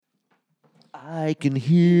I can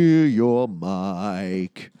hear your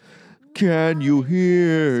mic. Can you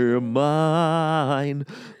hear mine?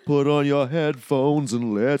 Put on your headphones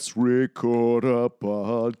and let's record a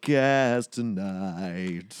podcast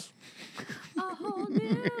tonight. A whole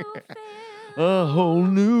new film. A whole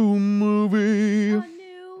new movie. A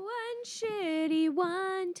new one, shitty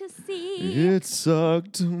one to see. It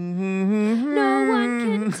sucked. No one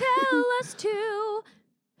can tell us to.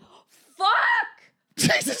 Fuck!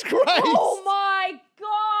 Jesus Christ! Oh my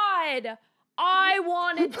god! I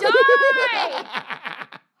want to die!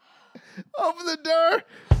 Open the door.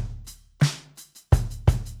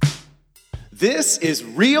 This is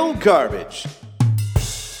Real Garbage.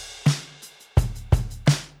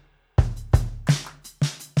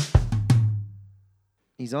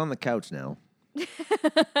 He's on the couch now.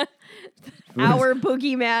 Our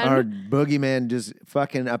boogeyman. Our boogeyman just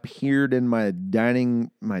fucking appeared in my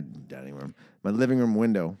living room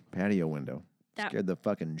window, patio window. That- Scared the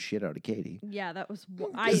fucking shit out of Katie. Yeah, that was...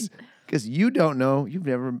 Because you don't know, you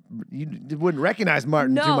wouldn't recognize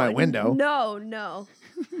Martin through my window. No.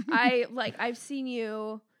 I've seen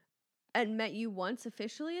you and met you once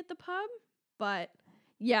officially at the pub, but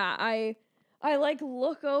yeah, I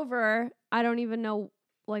look over. I don't even know,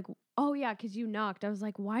 oh yeah, because you knocked. I was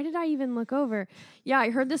like, why did I even look over? Yeah, I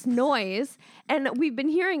heard this noise, and we've been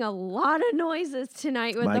hearing a lot of noises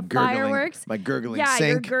tonight with the fireworks. My gurgling Yeah, sink.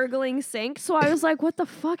 your gurgling sink. So I was like, what the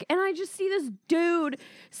fuck? And I just see this dude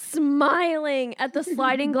smiling at the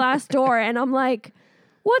sliding glass door, and I'm like,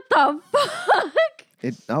 what the fuck?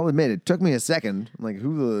 I'll admit, it took me a second. I'm like,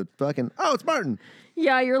 who the fucking... Oh, it's Martin.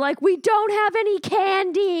 Yeah, you're like, we don't have any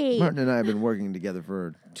candy. Martin and I have been working together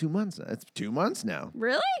for 2 months. It's 2 months now.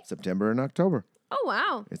 Really? September and October. Oh,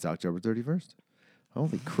 wow. It's October 31st.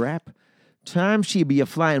 Holy crap. Time she be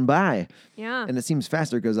a-flying by. Yeah. And it seems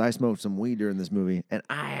faster because I smoked some weed during this movie, and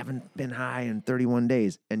I haven't been high in 31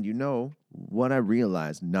 days. And you know what I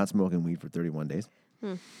realized not smoking weed for 31 days?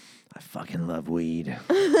 I fucking love weed.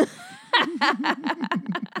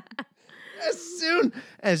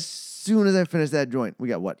 As soon as I finished that joint, we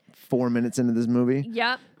got, 4 minutes into this movie?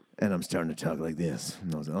 Yep. And I'm starting to talk like this.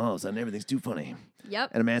 And I was like, all of a sudden, everything's too funny.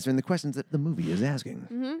 Yep. And I'm answering the questions that the movie is asking.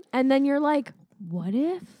 Mm-hmm. And then you're like, what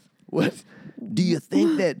if? What? Do you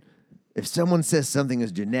think that if someone says something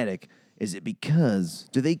is genetic, is it because,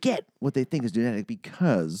 do they get what they think is genetic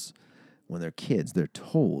because when they're kids, they're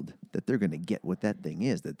told that they're going to get what that thing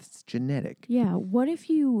is, that it's genetic? Yeah. What if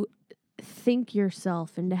you think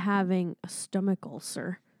yourself into having a stomach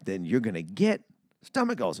ulcer? Then you're going to get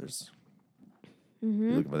stomach ulcers. Mm-hmm.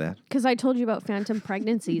 You looking for that? Because I told you about phantom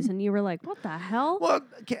pregnancies, and you were like, what the hell? Well,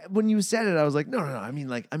 when you said it, I was like, no. I mean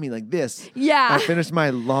like this. Yeah. I finished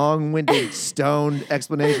my long-winded, stoned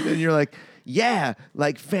explanation, and you're like, yeah,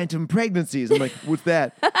 like phantom pregnancies. I'm like, what's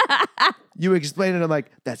that? You explain it, I'm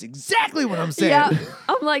like, that's exactly what I'm saying. Yeah.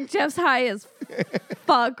 I'm like, Jeff's high as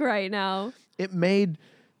fuck right now. It made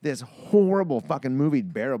this horrible fucking movie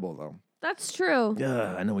bearable, though. That's true.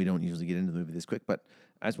 I know we don't usually get into the movie this quick, but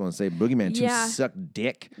I just want to say Boogeyman 2 Yeah. sucked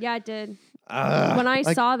dick. Yeah, it did. When I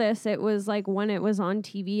saw this, it was like when it was on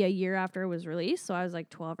TV a year after it was released. So I was like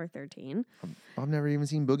 12 or 13. I've never even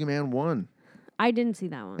seen Boogeyman 1. I didn't see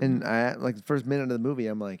that one. And I, like the first minute of the movie,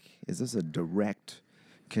 I'm like, is this a direct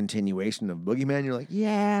continuation of Boogeyman? You're like,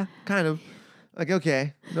 yeah, kind of. Like,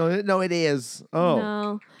 okay. No, it is. Oh.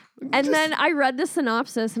 No. And then I read the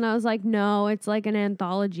synopsis and I was like, no, it's like an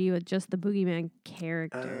anthology with just the Boogeyman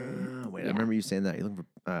character. Wait, I remember you saying that. You're looking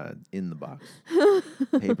for in the box.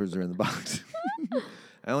 Papers are in the box.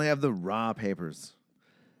 I only have the raw papers.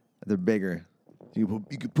 They're bigger. You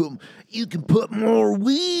can put more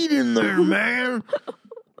weed in there, man.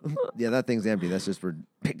 Yeah, that thing's empty. That's just for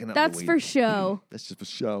picking up. That's the weed. for show. That's just for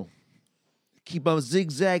show. Keep on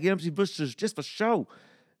zigzag empty bushes just for show.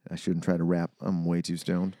 I shouldn't try to rap. I'm way too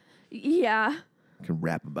stoned. Yeah, I can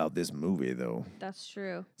rap about this movie though. that's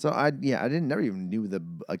true. So I never even knew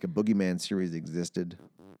a Boogeyman series existed.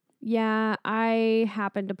 Yeah, I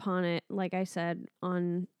happened upon it, like I said,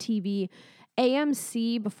 on TV.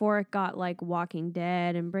 AMC, before it got like Walking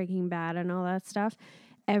Dead and Breaking Bad and all that stuff,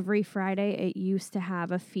 every Friday it used to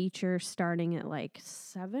have a feature starting at like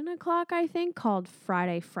 7 o'clock, I think, called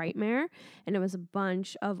Friday Frightmare. And it was a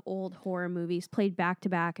bunch of old horror movies played back to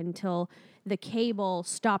back until the cable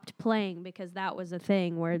stopped playing, because that was a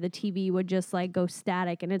thing where the TV would just like go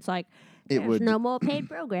static and it's like, there's no more paid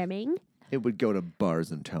programming. It would go to bars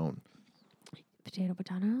and tone. Potato.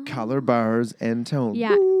 Color bars and tone.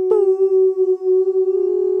 Yeah.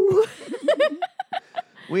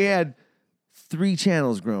 We had 3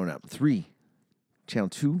 channels growing up. 3 channel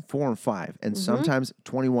 2, 4, and 5, and sometimes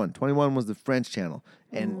 21. 21 was the French channel.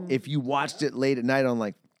 And if you watched it late at night on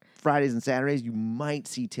like Fridays and Saturdays, you might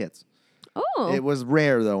see tits. Oh. It was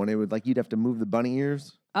rare though, and it would like you'd have to move the bunny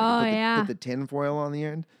ears. Oh, yeah. Put the tin foil on the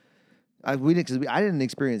end. I didn't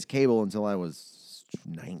experience cable until I was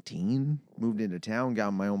 19. Moved into town,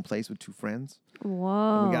 got my own place with 2 friends.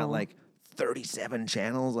 Whoa. And we got like 37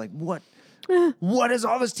 channels. Like what? What is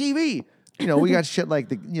all this TV? You know, we got shit like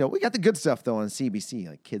we got the good stuff though on CBC,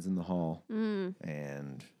 like Kids in the Hall,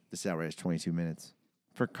 and This Hour is 22 minutes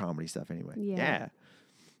for comedy stuff anyway. Yeah.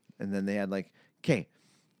 And then they had like, okay,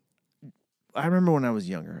 I remember when I was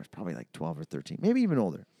younger, I was probably like 12 or 13, maybe even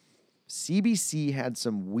older. CBC had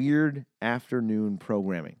some weird afternoon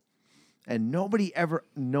programming, and nobody ever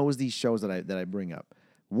knows these shows that I bring up.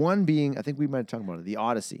 One being, I think we might have talked about it, The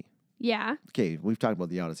Odyssey. Yeah. Okay, we've talked about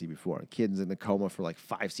The Odyssey before. Kid's in a coma for like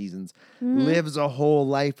 5 seasons, lives a whole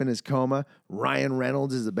life in his coma. Ryan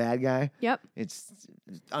Reynolds is a bad guy. Yep. It's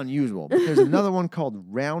unusual. But there's another one called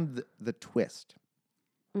Round the Twist.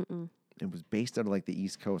 It was based out of like the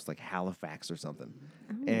East Coast, like Halifax or something.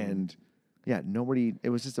 And yeah, it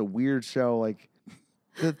was just a weird show. Like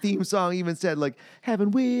the theme song even said like, having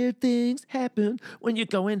weird things happen when you're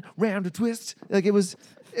going round a twist. Like it was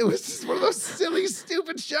just one of those silly,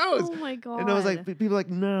 stupid shows. Oh my God. And I was like, people were like,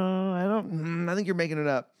 no, I don't, I think you're making it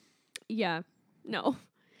up. Yeah. No.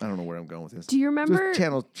 I don't know where I'm going with this. Do you remember?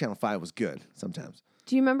 Channel 5 was good sometimes.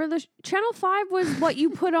 Do you remember Channel 5 was what you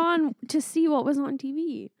put on to see what was on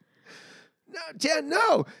TV?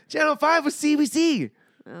 No, Channel 5 was CBC.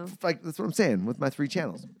 Oh. Like that's what I'm saying with my 3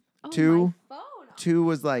 channels. Oh, 2 my phone. 2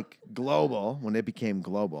 was like global when it became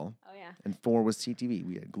global. Oh, yeah. And 4 was CTV.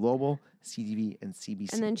 We had global, CTV, and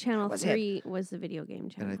CBC. And then Channel That was 3 was the video game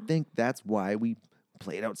channel. And I think that's why we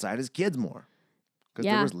played outside as kids more. Because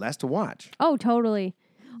there Yeah. was less to watch. Oh, totally.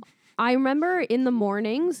 I remember in the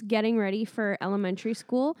mornings getting ready for elementary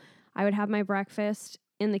school, I would have my breakfast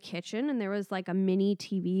in the kitchen, and there was like a mini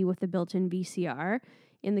TV with a built-in VCR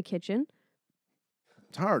in the kitchen.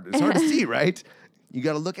 It's hard. It's hard to see, right? You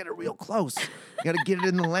got to look at it real close. You got to get it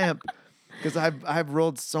in the lamp. Because I've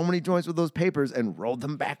rolled so many joints with those papers and rolled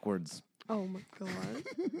them backwards. Oh my God.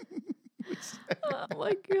 Oh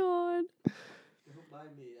my God.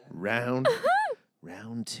 Round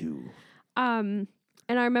 2. And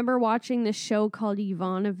I remember watching this show called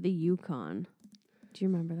Yvonne of the Yukon. Do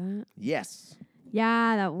you remember that? Yes.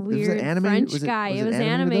 Yeah, that It was weird an animated, French guy. It was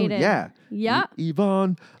animated though? animated. Yeah. Yep.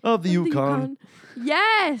 Yvonne of the Yukon.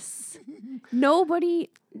 Yes. Nobody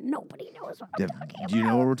knows what I'm talking about. Do you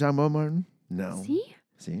know what we're talking about, Martin? No. See?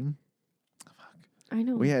 I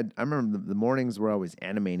know. I remember the mornings were always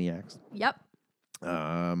Animaniacs. Yep.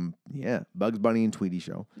 Yeah, Bugs Bunny and Tweety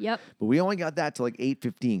Show. Yep. But we only got that to like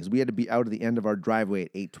 8:15 because we had to be out of the end of our driveway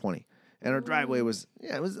at 8:20. And our driveway was,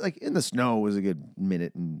 it was like in the snow, it was a good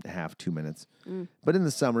minute and a half, 2 minutes. But in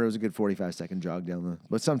the summer, it was a good 45-second jog down the.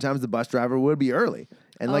 But sometimes the bus driver would be early.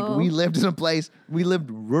 And like we lived in a place, we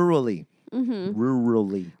lived rurally.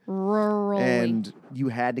 Rurally. And you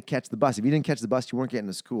had to catch the bus. If you didn't catch the bus, you weren't getting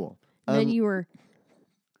to school. Then you were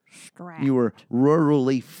strapped. You were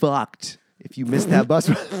rurally fucked if you missed that bus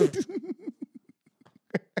ride.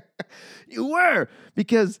 You were,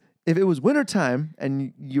 because if it was wintertime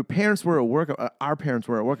and your parents were at work, our parents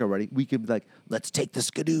were at work already, we could be like, let's take the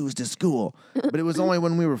skidoos to school. But it was only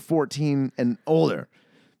when we were 14 and older,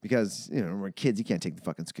 because, we're kids, you can't take the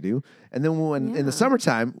fucking skidoo. And then when in the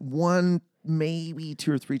summertime, maybe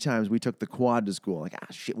 2 or 3 times we took the quad to school. Like,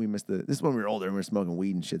 shit, we missed this is when we were older and we were smoking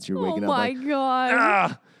weed and shit, so you're waking up like,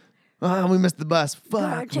 God. we missed the bus.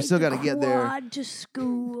 Fuck, we still got to get there. Quad to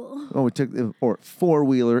school. Oh, we took or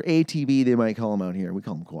 4-wheeler, ATV, they might call them out here. We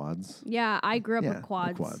call them quads. Yeah, I grew up Yeah, with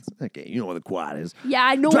quads. the quads. Okay, you know what a quad is. Yeah,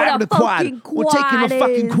 I know Driving what a the quad. fucking quad We're taking the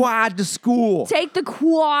fucking is. quad to school. Take the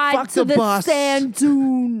quad Fuck to the the bus. sand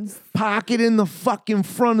dunes. Park it in the fucking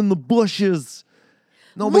front in the bushes.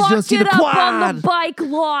 Nobody's gonna Lock see it the up quad. on the bike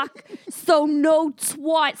lock so no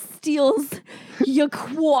twat steals your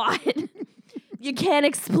quad. You can't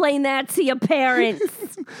explain that to your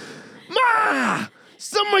parents. Ma!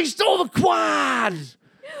 Somebody stole the quad!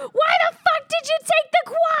 Why the fuck did you take the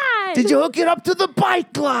quad? Did you hook it up to the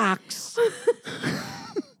bike locks?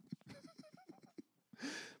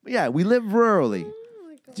 Yeah, we live rurally.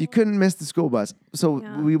 So you couldn't miss the school bus. So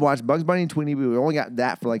we watched Bugs Bunny and Tweety. We only got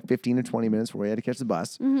that for like 15 to 20 minutes before we had to catch the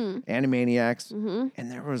bus. Animaniacs.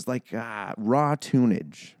 And there was like raw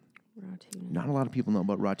tunage. Not a lot of people know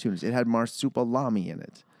about raw tunage. It had marsupilami in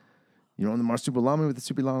it. You know the marsupilami with the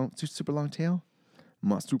super long tail?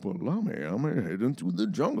 Marsupilami, I'm heading through the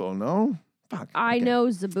jungle, no? Fuck. I know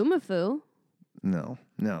Zaboomafoo. No.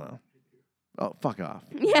 Oh, fuck off.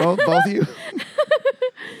 Yeah. Both of you?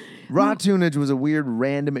 Raw Tunage was a weird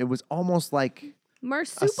random. It was almost like a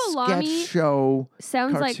sketch Marsupilami show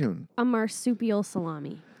sounds cartoon. like a marsupial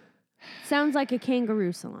salami. Sounds like a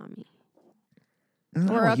kangaroo salami.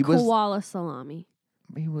 No, Or a he was koala salami.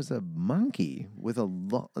 he was a monkey with a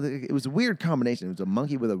it was a weird combination. It was a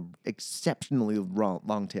monkey with a exceptionally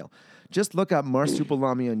long tail. Just look up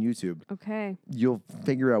Marsupilami on YouTube. Okay. You'll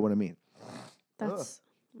figure out what I mean. That's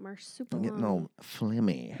I'm marsupilami. getting all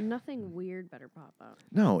flimmy. Nothing weird better pop up.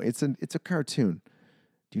 No, it's a cartoon.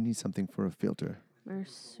 Do you need something for a filter?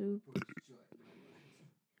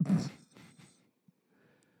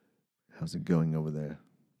 How's it going over there?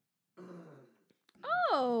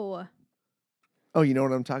 Oh, Oh, you know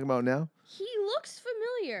what I'm talking about now? he looks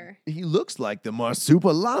familiar. He looks like the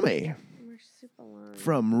Marsupilami Marsupilami.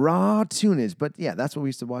 from Raw Tunage. But yeah, that's what we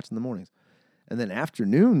used to watch in the mornings. And then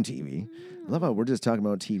afternoon TV. I love how we're just talking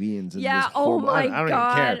about TV and Yeah, this oh horrible- my I don't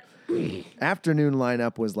God. even care. Afternoon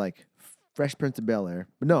lineup was like Fresh Prince of Bel-Air.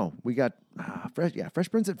 But no, we got Fresh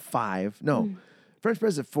Prince at 5. No, Fresh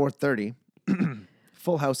Prince at 4:30.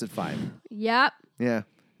 Full House at 5. Yep. Yeah.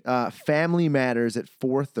 Family Matters at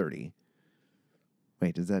 4:30.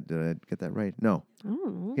 Wait, did I get that right? No. I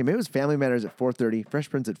don't know. Okay, maybe it was Family Matters at 4:30, Fresh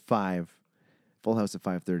Prince at 5, Full House at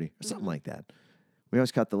 5:30, or something like that. We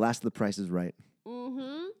always caught the last of the prices right.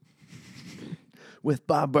 Mm-hmm. With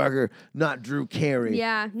Bob Barker, not Drew Carey.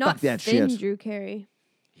 Yeah, not Fuck that thin shit. Drew Carey.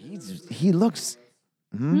 He looks.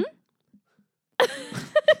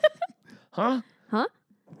 Huh? Huh?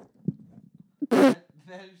 Oh,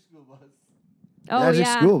 Magic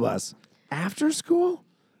yeah. School Bus. After school?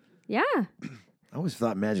 Yeah. I always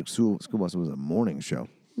thought Magic School Bus was a morning show.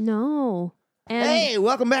 No. And Hey,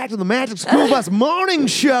 welcome back to the Magic School Bus Morning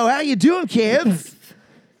Show. How you doing, kids?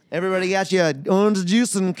 Everybody got your orange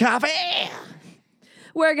juice and coffee?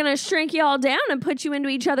 we're going to shrink you all down and put you into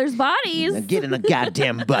each other's bodies. Now get in the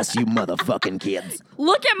goddamn bus, you motherfucking kids.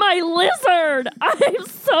 Look at my lizard. I'm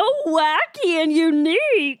so wacky and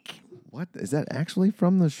unique. What? Is that actually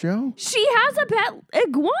from the show? She has a pet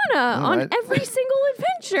iguana on I- every single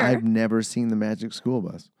adventure. I've never seen the Magic School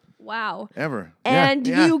Bus. Wow. Ever. And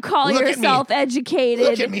Yeah, yeah. you call Look at me. yourself educated.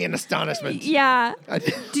 Look at me in astonishment. Yeah.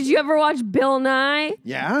 Did you ever watch Bill Nye?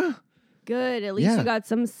 Yeah? Good. At least Yeah. you got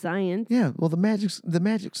some science. Yeah. Well, the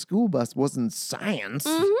Magic School Bus wasn't science.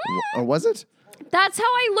 Or was it? That's how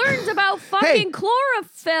I learned about fucking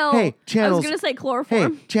chlorophyll. Hey, I channels. was going to say Hey,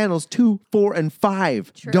 chloroform. channels 2, 4, and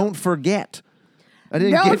 5. True. Don't forget. I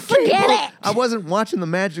didn't Don't get forget cable. it. I wasn't watching the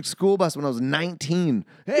Magic School Bus when I was 19.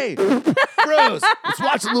 Hey, bros, let's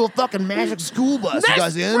watch the little fucking Magic School Bus. You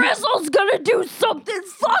guys Miss in? Frizzle's going to do something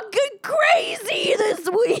fucking crazy this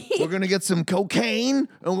week. We're gonna get some cocaine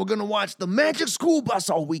and we're gonna watch the Magic School Bus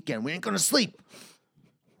all weekend. We ain't gonna sleep.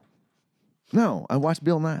 No, I watched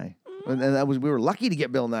Bill Nye. And we were lucky to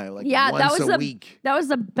get Bill Nye like Yeah, once that was a the week. that was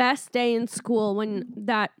the best day in school when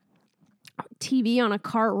that TV on a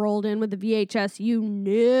cart rolled in with the VHS. You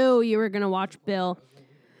knew you were gonna watch Bill.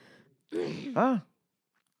 Huh?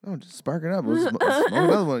 Oh, just spark it up. We'll smoke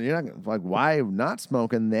another one. You're not gonna, like, why not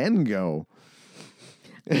smoke and then go?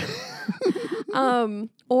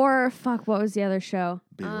 Or fuck, what was the other show?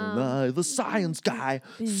 Bill Nye, the science guy.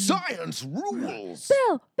 Science rules.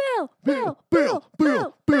 Bill, Bill, Bill.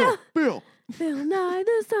 Bill Nye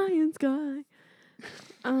the Science Guy.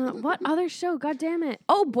 What other show? God damn it!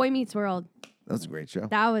 Oh, Boy Meets World. That was a great show.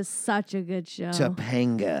 That was such a good show.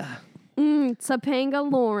 Topanga. Topanga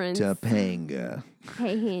Lawrence. Topanga.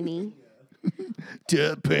 Hey, Henny.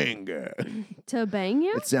 Topanga. To bang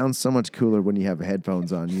you? It sounds so much cooler when you have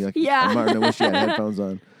headphones on. You're like, Yeah. Martin, I wish you had headphones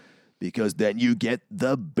on. Because then you get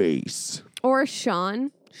the bass. Or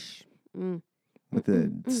Sean. With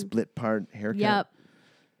the split part haircut. Yep.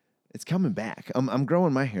 It's coming back. I'm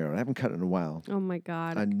growing my hair. I haven't cut it in a while. Oh my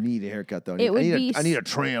God. I need a haircut though. It would be I need a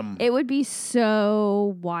trim. It would be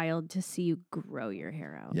so wild to see you grow your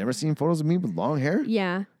hair out. You ever seen photos of me with long hair?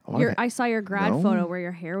 Yeah. Oh, I've- I saw your grad No. photo where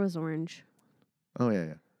your hair was orange. Oh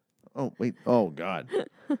yeah. Oh wait. Oh God.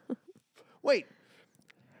 Wait.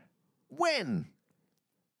 When?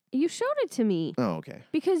 You showed it to me Oh okay.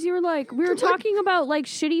 because you were like, we were talking about like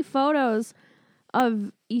shitty photos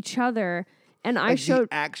of each other. And I Like showed.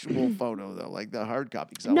 the actual photo though, like the hard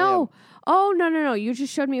copy. 'cause I only No. have Oh, no. You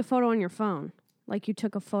just showed me a photo on your phone. Like you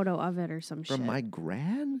took a photo of it or some shit. From my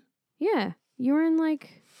grad? Yeah. You were in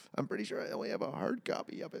like. I'm pretty sure I only have a hard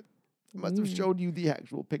copy of it. I must have showed you the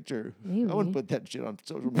actual picture. I Maybe. wouldn't put that shit on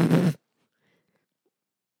social media.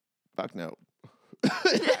 Fuck no.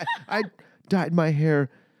 I dyed my hair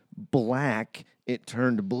black. It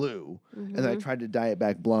turned blue. And then I tried to dye it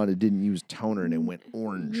back blonde. It didn't use toner and it went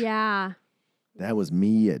orange. Yeah. That was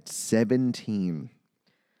me at 17.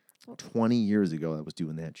 20 years ago, I was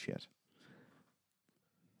doing that shit.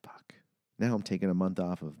 Fuck. Now I'm taking a month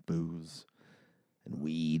off of booze and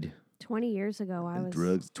weed 20 years ago, I and was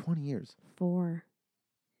drugs. 20 years. 4.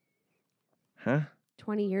 Huh?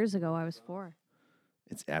 20 years ago, I was 4.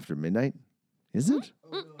 It's after midnight? Is it?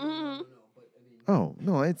 Oh,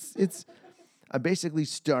 no, it's I basically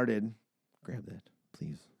started. Grab that,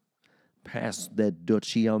 please. Pass that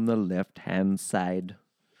Dutchie on the left-hand side.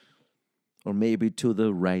 Or maybe to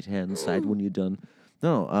the right-hand side when you're done.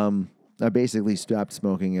 No, I basically stopped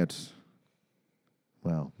smoking at,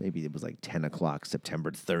 well, maybe it was like 10 o'clock, September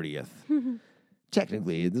 30th.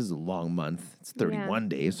 Technically, this is a long month. It's 31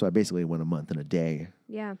 days, so I basically went a month and a day.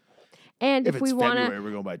 Yeah. And If if it's we want February, to,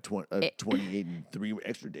 we're going by 28 and 3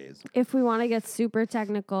 extra days. if we want to get super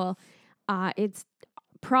technical, it's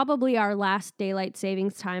probably our last daylight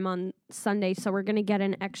savings time on Sunday, so we're gonna get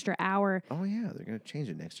an extra hour. Oh, yeah, they're going to change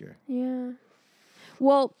it next year. Yeah.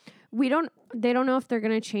 Well, they don't know if they're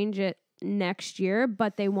gonna change it next year,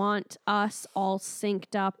 but they want us all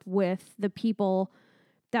synced up with the people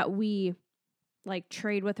that we like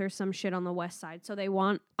trade with or some shit on the west side. So they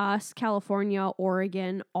want us, California,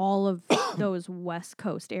 Oregon, all of those West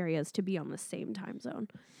Coast areas to be on the same time zone.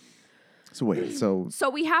 So wait, so So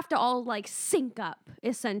we have to all like sync up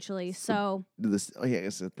essentially. So did this? Oh yeah,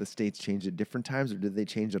 is it the states change at different times, or did they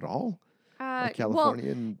change at all? Like well,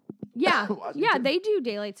 California and yeah, Washington? yeah, they do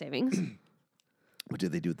daylight savings. But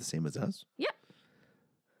did they do it the same as us? Yep.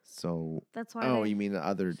 So That's why. oh, they- you mean the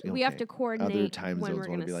other? we have okay. to coordinate Other time when zones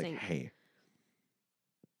we're want to gonna be like, sync. hey.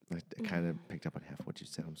 I kind of picked up on half what you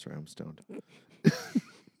said. I'm sorry, I'm stoned.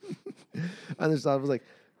 Other side was like,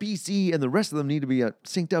 BC and the rest of them need to be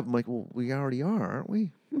synced up. I'm like, well, we already are, aren't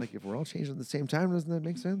we? Like, if we're all changing at the same time, doesn't that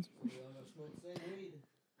make sense?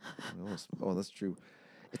 Oh, that's true.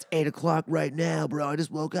 It's 8 o'clock right now, bro. I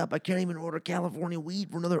just woke up. I can't even order California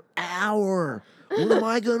weed for another hour. What am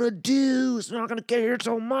I going to do? It's not going to get here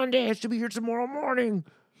till Monday. It should be here tomorrow morning.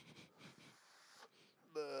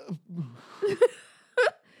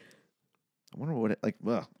 I wonder what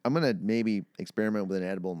I'm going to maybe experiment with an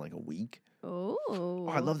edible in like a week. Oh,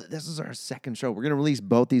 I love that this is our second show. We're going to release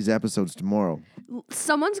both these episodes tomorrow.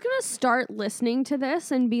 someone's gonna start listening to this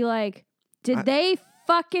and be like, "Did they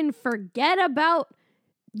fucking forget about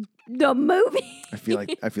the movie?" I feel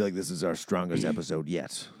like this is our strongest episode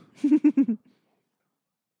yet.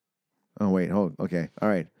 Oh wait, hold. Okay, all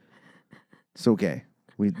right. It's okay.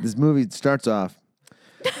 This movie starts off.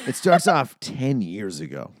 It starts off 10 years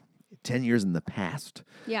ago. 10 years in the past.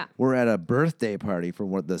 Yeah. We're at a birthday party for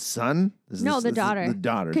what, the son? No, the daughter. The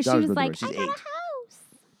daughter. Because she Daughter's was birthday like, party. "I got a house."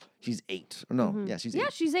 She's 8. Oh, no, yeah, she's 8. Yeah,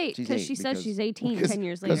 she's 8 because she says she's 18 10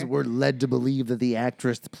 years later. Because we're led to believe that the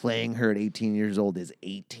actress playing her at 18 years old is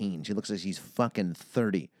 18. She looks like she's fucking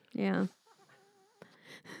 30. Yeah.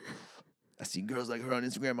 I see girls like her on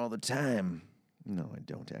Instagram all the time. No, I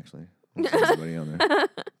don't actually. I don't see anybody on there. Do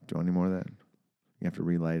you want any more of that? You have to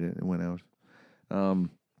relight it. It went out.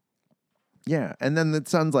 Yeah, and then the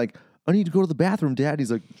son's like, I need to go to the bathroom, Dad.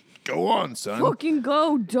 He's like, go on, son. Fucking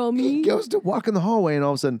go, dummy. He goes to walk in the hallway, and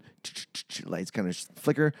all of a sudden, lights kind of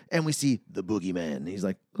flicker, and we see the boogeyman. He's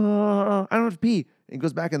like, I don't have to pee. And he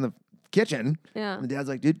goes back in the kitchen. Yeah. And the dad's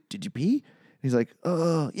like, did you pee? And he's like,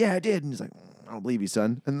 yeah, I did. And he's like, I don't believe you,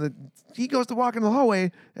 son. And he goes to walk in the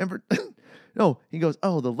hallway, and no, he goes,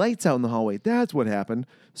 oh, the light's out in the hallway. That's what happened.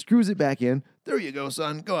 Screws it back in. There you go,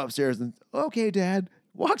 son. Go upstairs. And okay, Dad.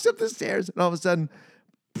 Walks up the stairs, and all of a sudden,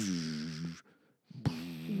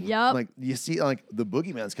 Yep. like you see, like the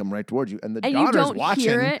boogeyman's come right towards you, and the And you daughter's don't watching,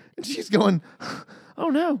 hear it? and she's going, "Oh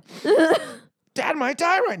no, Dad might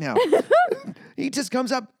die right now." He just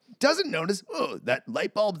comes up, doesn't notice. Oh, that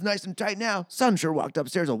light bulb's nice and tight now. Son sure walked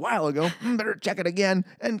upstairs a while ago. Better check it again.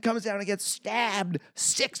 And comes down and gets stabbed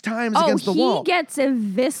 6 times against the wall. He gets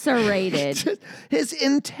eviscerated. His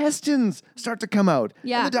intestines start to come out.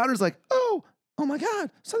 Yeah. And the daughter's like, oh my God,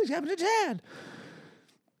 something's happened to Dad.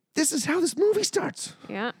 This is how this movie starts.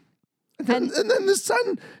 Yeah. And then the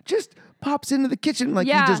son just pops into the kitchen like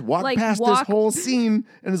Yeah, he just walked like past this whole scene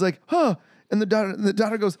and is like, huh. And the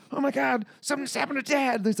daughter goes, oh my God, something's happened to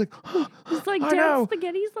Dad. And he's like, huh, It's like, I Dad, know.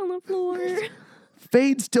 spaghetti's on the floor.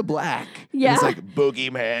 Fades to black. And Yeah. it's like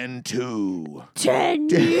Boogeyman 2. 10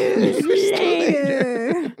 years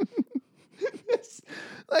later.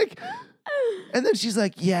 Like, and then she's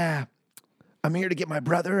like, yeah, I'm here to get my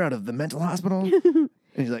brother out of the mental hospital.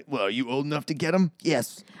 And he's like, well, are you old enough to get him?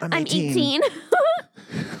 Yes, I'm 18.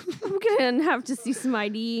 I'm gonna have to see some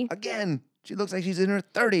ID. Again, she looks like she's in her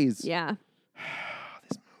 30s. Yeah.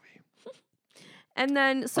 This movie. And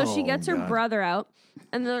then, so she Oh, gets her God. brother out,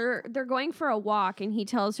 And they're going for a walk, and he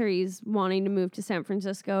tells her he's wanting to move to San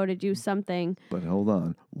Francisco to do something. But hold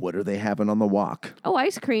on. What are they having on the walk? Oh,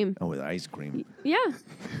 ice cream. Oh, with ice cream. Yeah.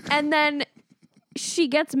 And then she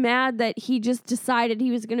gets mad that he just decided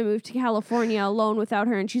he was going to move to California alone without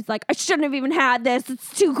her. And she's like, I shouldn't have even had this.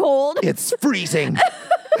 It's too cold. It's freezing.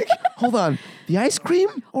 Like, hold on. The ice cream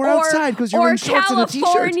or outside because you're or in shorts and a t-shirt?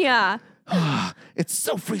 California. It's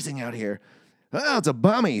so freezing out here. Oh, it's a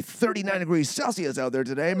balmy 39 degrees Celsius out there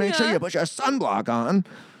today. Make sure Yeah. you put your sunblock on.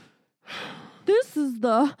 This is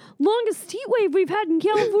the longest heat wave we've had in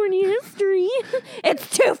California history. It's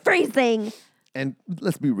too freezing. And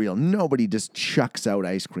let's be real. Nobody just chucks out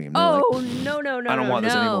ice cream. They're like, Oh, no. I don't want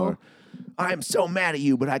this anymore. I'm so mad at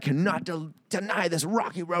you, but I cannot deny this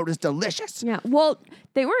Rocky Road is delicious. Yeah. Well,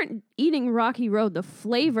 they weren't eating Rocky Road. The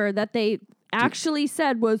flavor that they actually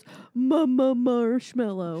said was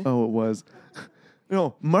marshmallow. Oh, it was.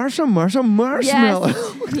 No, marshmallow.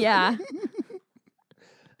 Yes. Yeah.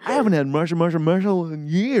 I haven't had marshmallow in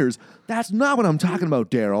years. That's not what I'm talking about,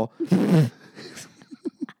 Daryl.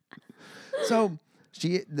 So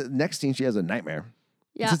the next scene, she has a nightmare.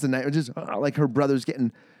 Yeah. It's just a nightmare. Just like her brother's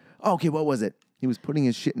getting. Oh, okay, what was it? He was putting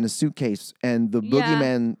his shit in a suitcase, and the Yeah.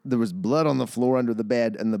 boogeyman. There was blood on the floor under the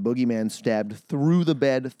bed, and the boogeyman stabbed through the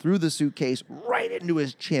bed, through the suitcase, right into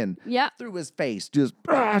his chin. Yep. Through his face. Just.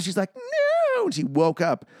 She's like, no. And she woke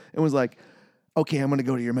up and was like, okay, I'm going to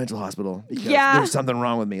go to your mental hospital because Yeah. there's something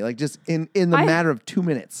wrong with me. Like just in the matter of 2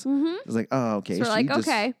 minutes. I was like, oh, okay. So we're like,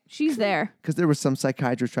 okay, she's there. Because there was some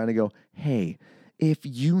psychiatrist trying to go, hey, if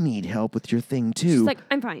you need help with your thing too. She's like,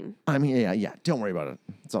 I'm fine. I mean, yeah, don't worry about it.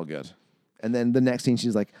 It's all good. And then the next scene,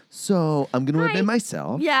 she's like, so I'm going to Hi. admit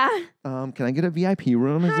myself. Yeah. Can I get a VIP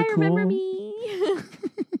room? Is Hi, it cool? remember me?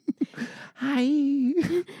 Hi.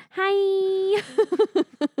 Hi.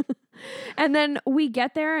 And then we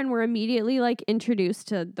get there and we're immediately like introduced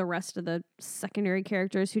to the rest of the secondary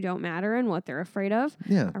characters who don't matter and what they're afraid of.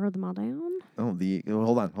 Yeah. I wrote them all down Hold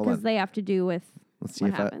on. because they have to do with Let's see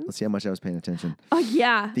what if happens. let's see how much I was paying attention. Oh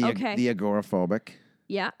yeah. The okay. the agoraphobic,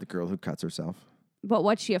 Yeah. the girl who cuts herself. But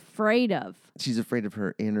what's she afraid of? She's afraid of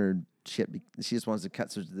her inner shit. She just wants to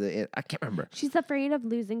cut through the. I can't remember. She's afraid of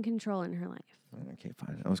losing control in her life. Okay,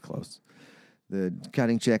 fine. I was close. The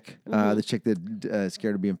cutting chick, the chick that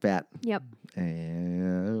scared of being fat, Yep.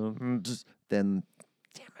 and just then,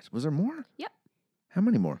 damn it, was there more? Yep. How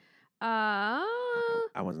many more? Uh.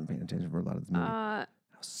 I wasn't paying attention for a lot of this movie. I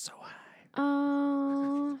was so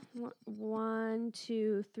high. 1,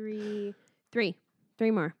 2, 3.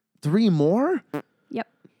 3 more. 3 more? Yep.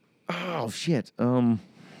 Oh shit.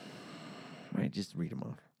 Right, just read them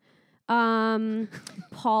off.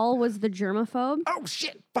 Paul was the germaphobe. Oh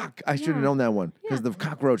shit! Fuck! I should have Yeah. known that one because Yeah. the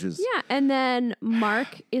cockroaches. Yeah, and then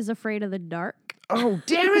Mark is afraid of the dark. Oh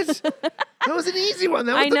damn it! That was an easy one.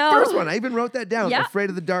 That was I the know. first one. I even wrote that down. Yeah. Afraid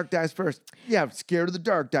of the dark dies first. Yeah, scared of the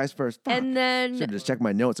dark dies first. Fuck. And then Should have just checked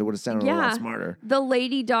my notes. It would have sounded a lot smarter. the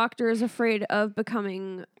lady doctor is afraid of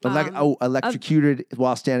becoming Electrocuted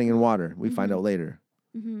while standing in water. We find out later.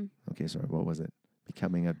 mhm. Okay, sorry. What was it?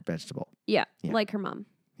 Becoming a vegetable. Yeah, Yeah. like her mom.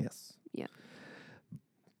 Yes. Yeah.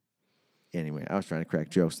 Anyway, I was trying to crack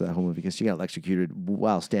jokes to that whole movie because she got electrocuted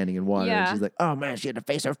while standing in water. Yeah. And she's like, oh man, she had to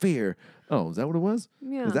face her fear. Oh, is that what it was?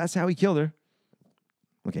 Yeah. 'Cause that's how he killed her.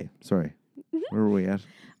 Okay, sorry. Where were we at?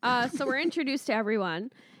 So we're introduced to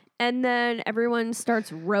everyone, and then everyone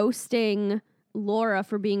starts roasting Laura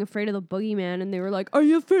for being afraid of the boogeyman, and they were like, "Are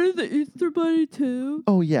you afraid of the Easter Bunny too?"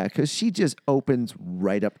 Oh yeah, because she just opens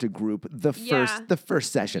right up to group the Yeah.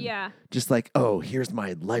 first session. Yeah. Just like, oh, here's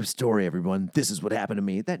my life story, everyone. This is what happened to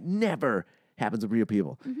me. That never happens with real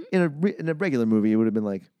people. Mm-hmm. In a regular movie, it would have been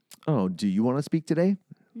like, oh, do you want to speak today?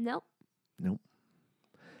 Nope. Nope.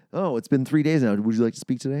 Oh, it's been 3 days now. Would you like to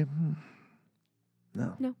speak today?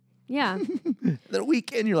 No. No. Yeah. Then a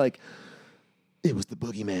weekend, you're like, it was the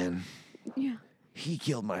boogeyman. Yeah. He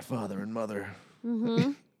killed my father and mother.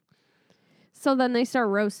 So then they start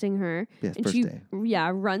roasting her. Yeah, and first she day.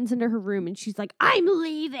 runs into her room and she's like, I'm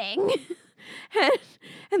leaving.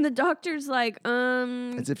 and the doctor's like,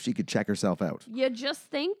 As if she could check herself out. you just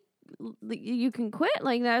think you can quit?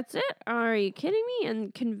 Like, that's it? Are you kidding me?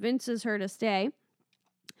 And convinces her to stay.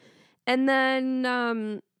 And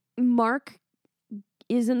then Mark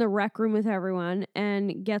is in the rec room with everyone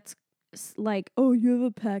and gets like, oh, you have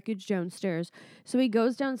a package downstairs. So he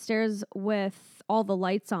goes downstairs with all the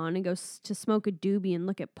lights on and goes to smoke a doobie and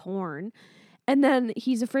look at porn. And then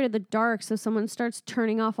he's afraid of the dark, so someone starts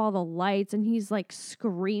turning off all the lights and he's like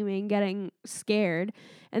screaming, getting scared.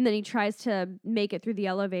 And then he tries to make it through the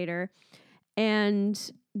elevator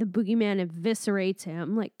and the boogeyman eviscerates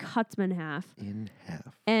him, like cuts him in half,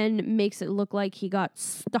 and makes it look like he got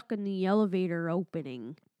stuck in the elevator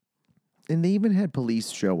opening. And they even had police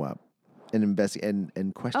show up and investigate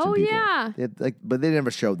and question Oh, people. yeah. But they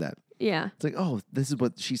never showed that. Yeah. It's like, oh, this is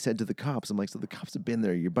what she said to the cops. I'm like, so the cops have been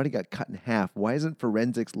there. Your buddy got cut in half. Why isn't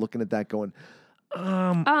forensics looking at that going,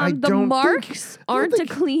 I the don't think, marks I don't aren't a think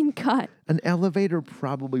clean cut. an elevator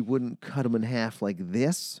probably wouldn't cut him in half like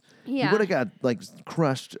this. Yeah. He would have got like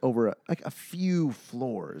crushed over a few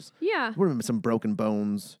floors. Yeah. Would have been some broken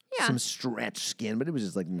bones, Yeah. some stretched skin, but it was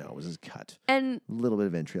just like, no, it was just cut. And A little bit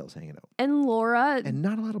of entrails hanging out. and Laura, And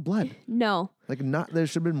not a lot of blood. no. Like there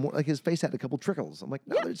should have been more. Like his face had a couple trickles. I'm like,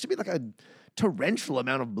 no, there should be like a torrential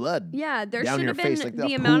amount of blood. Yeah, there down should your have been face, like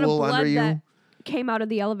the a amount of pool under blood you. that came out of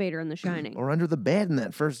the elevator in The Shining. Or under the bed in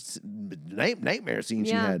that first nightmare scene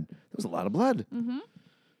she Yeah. had. There was a lot of blood.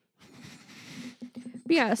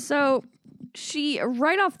 Yeah, so she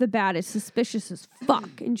right off the bat is suspicious as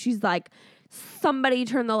fuck, and she's like, "Somebody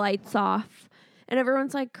turn the lights off," and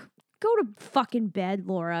everyone's like, "Go to fucking bed,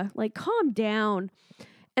 Laura. Like, calm down."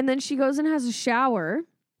 And then she goes and has a shower,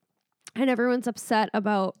 and everyone's upset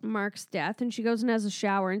about Mark's death, and she goes and has a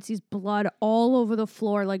shower and sees blood all over the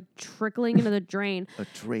floor, like trickling into the drain. A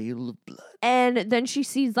trail of blood. And then she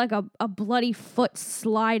sees like a bloody foot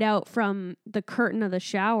slide out from the curtain of the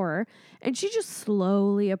shower. And she just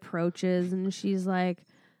slowly approaches and she's like,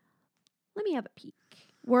 let me have a peek.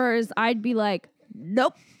 Whereas I'd be like,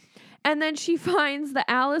 nope. And then she finds the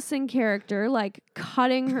Allison character like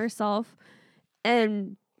cutting herself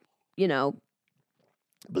and, you know,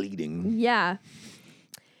 Bleeding. yeah.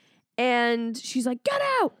 And she's like, get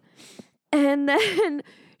out. And then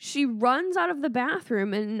she runs out of the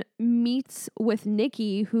bathroom and meets with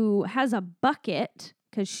Nikki, who has a bucket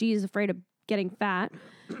because she's afraid of getting fat.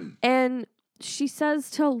 And she says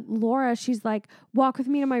to Laura, she's like, walk with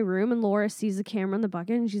me to my room. And Laura sees the camera in the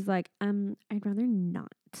bucket and she's like, I'd rather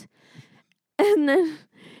not. And then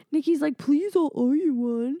Nikki's like, please, I'll owe you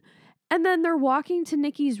one. And then they're walking to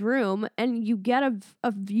Nikki's room and you get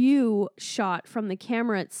a view shot from the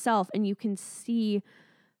camera itself and you can see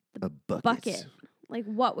A bucket. Like,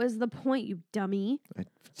 what was the point, you dummy? I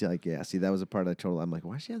feel like, yeah, see, that was a part I told her. I'm like,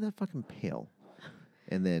 why does she have that fucking pail?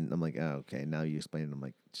 And then I'm like, oh, okay, now you explain it. I'm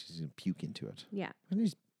like, she's going to puke into it. Yeah.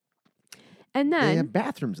 And And they then, have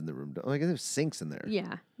bathrooms in the room. Like, there's sinks in there.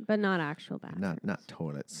 yeah, but not actual bathroom. Not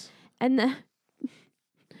toilets. And then,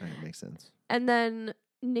 That makes sense. and then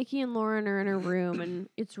Nikki and Lauren are in a room and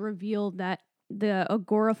it's revealed that the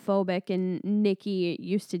agoraphobic and Nikki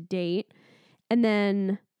used to date. And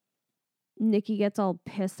then Nikki gets all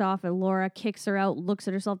pissed off and Laura kicks her out, looks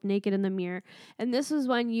at herself naked in the mirror. And this was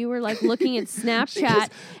when you were like looking at Snapchat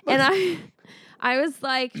and I was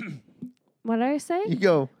like, what did I say? You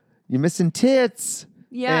go, you're missing tits.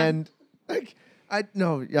 Yeah. And like,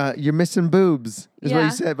 you're missing boobs is what Yeah.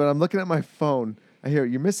 you said. But I'm looking at my phone. I hear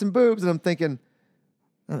you're missing boobs. And I'm thinking,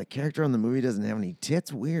 oh, the character on the movie doesn't have any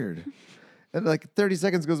tits. Weird. And like 30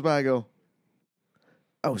 seconds goes by. I go,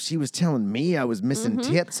 oh, she was telling me I was missing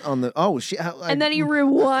tits on the. Oh, and then he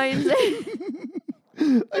rewinds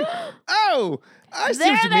it. Oh, I see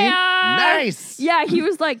There what you they mean. are. Nice. Yeah, he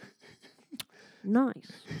was like,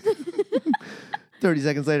 nice. 30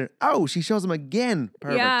 seconds later, oh, she shows him again.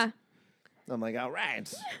 Perfect. Yeah. I'm like, all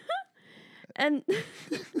right. And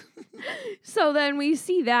so then we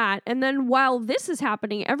see that. And then while this is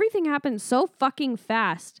happening, everything happens so fucking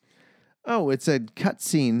fast. Oh, it's a cut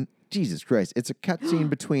scene. Jesus Christ. It's a cut scene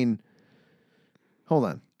between. Hold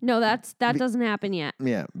on. No, that doesn't happen yet.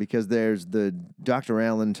 Yeah, because there's the Dr.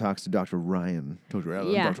 Allen talks to Dr. Ryan. Dr.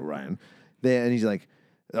 Allen, Yeah. Dr. Ryan. And he's like,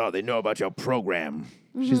 oh, they know about your program.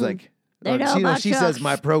 She's like, They know about she your says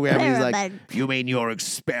my program. He's like, experiment. you mean your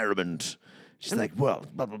experiment? She's like, well,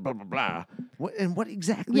 blah, blah, blah, blah, blah. What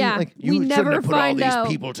exactly? Yeah, like, we you never shouldn't have put all find these out.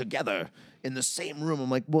 people together in the same room.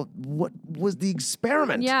 I'm like, well, what was the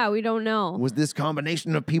experiment? Yeah, we don't know. Was this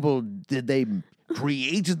combination of people, did they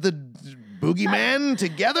create the boogeyman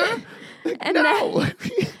together? And No.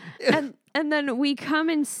 And then we come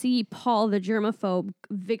and see Paul, the germaphobe,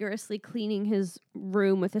 vigorously cleaning his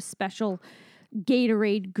room with a special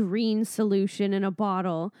Gatorade green solution in a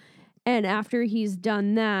bottle. And after he's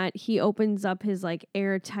done that, he opens up his like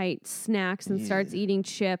airtight snacks and starts eating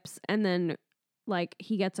chips. And then like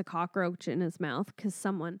he gets a cockroach in his mouth because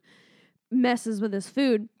someone messes with his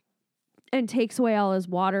food and takes away all his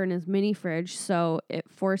water in his mini fridge. So it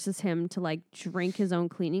forces him to like drink his own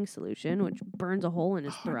cleaning solution, which burns a hole in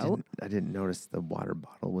his throat. I didn't notice the water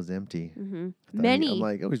bottle was empty. I'm Many.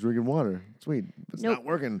 like, oh, he's drinking water. Sweet. But it's Nope. not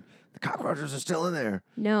working. The cockroaches are still in there.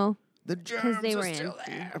 No. The germs they are were still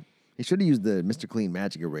empty. there. He should have used the Mr. Clean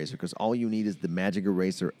Magic Eraser because all you need is the Magic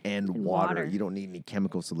Eraser and water. water. You don't need any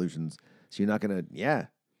chemical solutions. So you're not going to,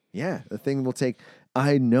 the thing will take,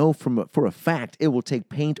 I know for a fact, it will take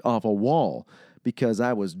paint off a wall because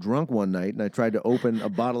I was drunk one night and I tried to open a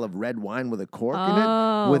bottle of red wine with a cork in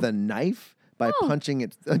it with a knife by punching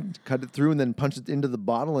it, cut it through and then punch it into the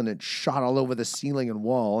bottle and it shot all over the ceiling and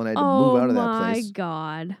wall and I had to move out of that place. Oh, my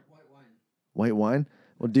God. White wine?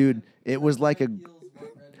 Well, dude, it was like a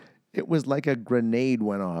grenade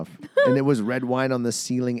went off, and it was red wine on the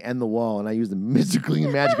ceiling and the wall, and I used the Mr.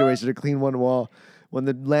 Clean Magic Eraser to clean one wall. When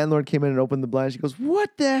the landlord came in and opened the blind, she goes,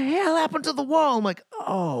 "What the hell happened to the wall?" I'm like,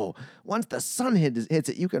 "Oh, once the sun hits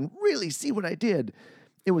it, you can really see what I did."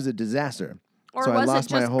 It was a disaster. Or so was I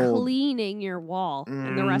lost it just my whole cleaning your wall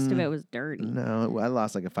and the rest of it was dirty? No, I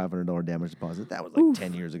lost like a $500 damage deposit. That was like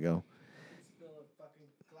 10 years ago. Spill a fucking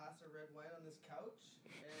glass of red wine on this couch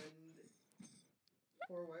and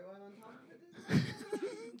pour white wine on top of it.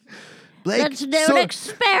 Blake, Let's do an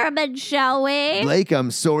experiment, shall we? Blake, I'm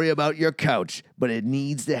sorry about your couch, but it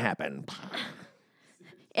needs to happen.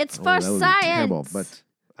 It's for that would be science. terrible, but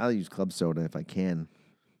I'll use club soda if I can.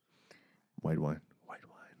 White wine.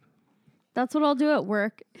 That's what I'll do at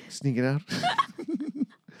work. Sneak it out.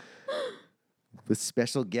 With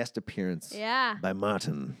special guest appearance Yeah. by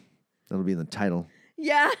Martin. That'll be in the title.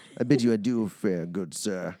 Yeah. I bid you adieu, fair good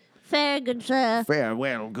sir. Fair, good sir.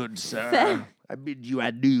 Farewell, good sir. I bid you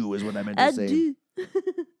adieu is what I meant to say. Adieu. Next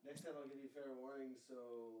time I'll give you fair warning, so...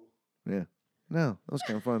 Yeah. No, that was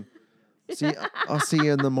kind of fun. I'll see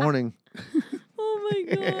you in the morning. Oh, my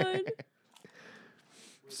God.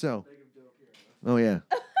 So. Oh, yeah.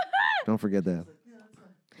 Don't forget that.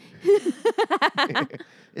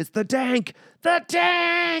 It's the tank! The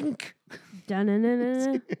tank!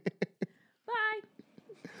 Dun-dun-dun-dun. Bye.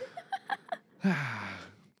 Do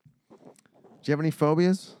you have any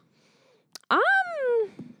phobias? I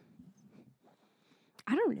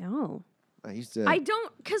don't know. I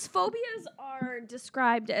don't, because phobias are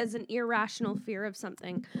described as an irrational fear of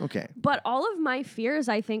something. Okay. But all of my fears,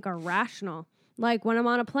 I think, are rational. Like when I'm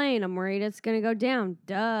on a plane, I'm worried it's going to go down.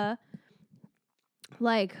 Duh.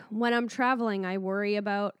 Like when I'm traveling, I worry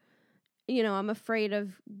about, I'm afraid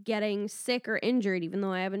of getting sick or injured, even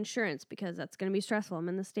though I have insurance, because that's going to be stressful. I'm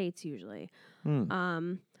in the States usually.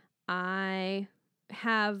 I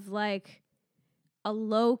have like a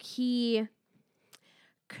low-key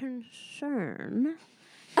concern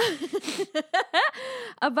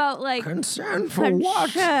about like Concern for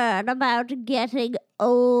what? concern about getting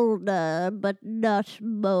older but not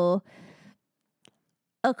more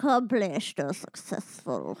accomplished or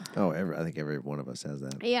successful. Oh, I think every one of us has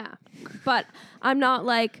that. Yeah. But I'm not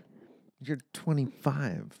like, You're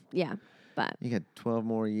 25. yeah, but You got 12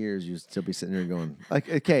 more years. You'll still be sitting there going, like,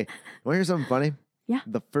 okay, want to hear something funny? Yeah.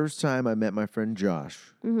 The first time I met my friend Josh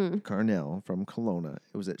Carnell from Kelowna,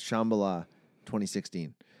 it was at Shambhala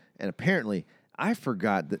 2016. And apparently, I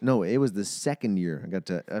forgot that, no, it was the second year.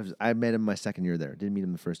 I met him my second year there. Didn't meet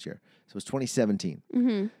him the first year. So it was 2017.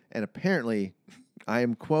 And apparently, I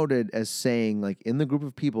am quoted as saying, like, in the group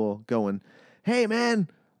of people going, "Hey, man,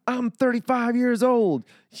 I'm 35 years old.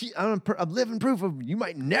 I'm living proof of you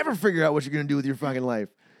might never figure out what you're going to do with your fucking life."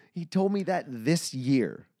 He told me that this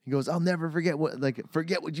year. He goes, "I'll never forget what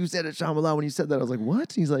you said at Shambhala when you said that." I was like,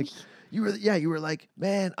 "What?" He's like, you were like,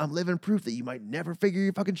 "Man, I'm living proof that you might never figure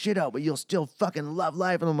your fucking shit out, but you'll still fucking love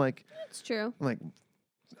life." And I'm like, it's true.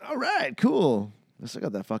 "All right, cool." I still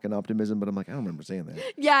got that fucking optimism, but I'm like, I don't remember saying that.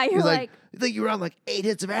 Yeah, you're He's like, you think you were on like 8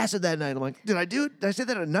 hits of acid that night? I'm like, did I do it? Did I say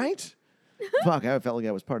that at night? Fuck, I felt like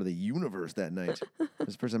I was part of the universe that night. It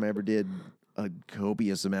was the first time I ever did a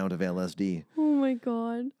copious amount of LSD. oh my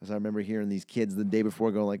God. So I remember hearing these kids the day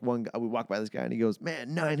before going like, one guy, we walked by this guy and he goes,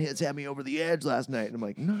 "Man, 9 hits had me over the edge last night." And I'm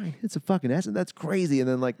like, 9 hits of fucking acid? That's crazy. And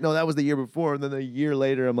then like, no, that was the year before. And then a year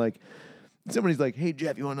later, I'm like, somebody's like, "Hey,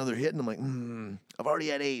 Jeff, you want another hit?" And I'm like, I've already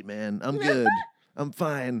had 8, man. I'm good. I'm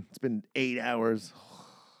fine. It's been 8 hours.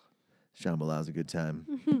 Shambhala's a good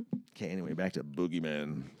time. Okay, anyway, back to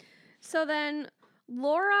Boogeyman. So then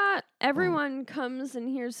Laura, everyone comes and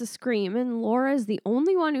hears the scream, and Laura is the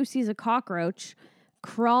only one who sees a cockroach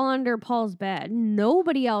crawl under Paul's bed.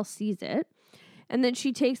 Nobody else sees it. And then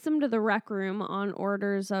she takes them to the rec room on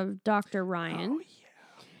orders of Dr. Ryan. Oh, yeah.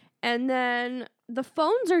 And then the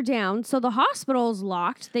phones are down, so the hospital's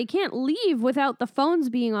locked. They can't leave without the phones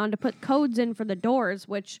being on to put codes in for the doors,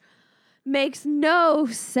 which makes no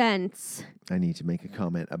sense. I need to make a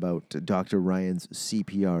comment about Dr. Ryan's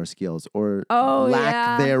CPR skills or Oh, lack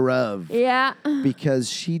yeah. thereof. Yeah.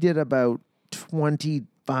 Because she did about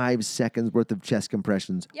 25 seconds worth of chest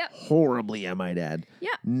compressions. Yep. Horribly, I might add.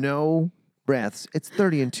 Yep. No breaths. It's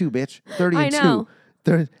 30 and 2, bitch. 30 I and know.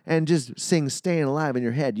 2. And just sing Staying Alive in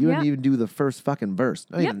your head. You Yep. didn't even do the first fucking verse.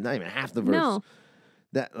 Not Yep. even half the verse. No.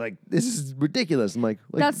 That this is ridiculous. I'm like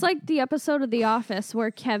That's like the episode of The Office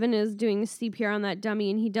where Kevin is doing CPR on that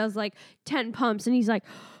dummy and he does like 10 pumps and he's like,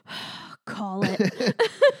 call it.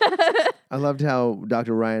 I loved how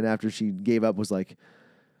Dr. Ryan, after she gave up, was like,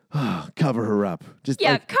 cover her up. Just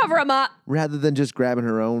Yeah, like, cover him up. rather than just grabbing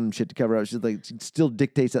her own shit to cover up, she's like, she still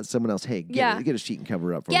dictates that someone else, hey, get a sheet and cover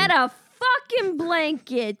her up for Get me. a fucking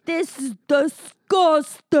blanket. This is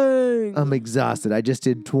disgusting. I'm exhausted. I just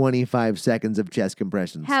did 25 seconds of chest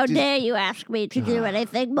compressions. How Just dare you ask me to do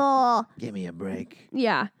anything more? give me a break.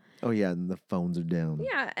 Yeah. Oh, yeah, and the phones are down.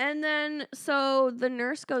 Yeah, and then so the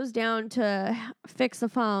nurse goes down to fix the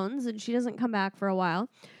phones and she doesn't come back for a while.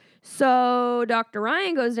 So Dr.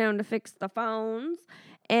 Ryan goes down to fix the phones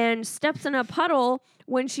and steps in a puddle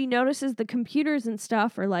when she notices the computers and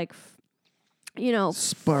stuff are like,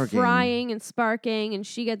 Sparking. frying and sparking, and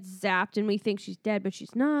she gets zapped and we think she's dead, but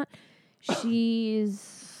she's not.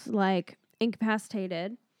 She's like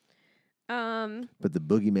incapacitated. But the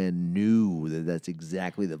boogeyman knew that that's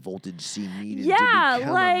exactly the voltage she needed Yeah, to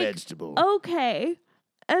become like, a vegetable. Okay.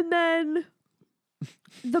 And then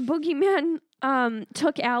the boogeyman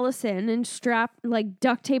took Allison and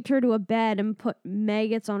duct taped her to a bed and put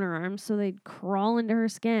maggots on her arms so they'd crawl into her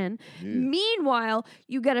skin. Yeah. Meanwhile,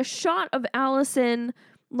 you get a shot of Allison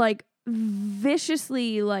like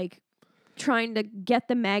viciously like trying to get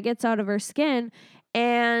the maggots out of her skin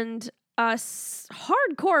and a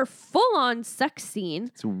hardcore full-on sex scene.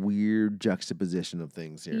 It's a weird juxtaposition of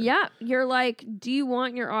things here. Yeah, you're like, do you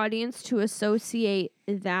want your audience to associate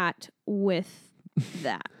that with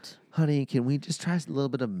that? Honey, can we just try a little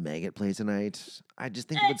bit of maggot play tonight? I just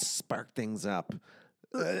think it would spark things up.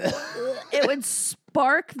 It would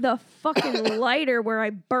spark the fucking lighter where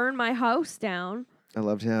I burn my house down. I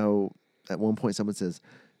loved how at one point someone says,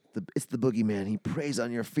 it's the boogeyman. He preys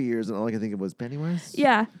on your fears. And all I could think of was Pennywise.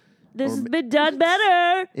 Yeah, this has been done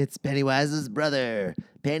better. It's Pennywise's brother,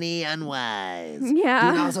 Penny Unwise.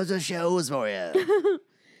 Yeah. Doing all sorts of shows for you.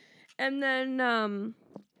 And then,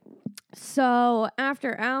 so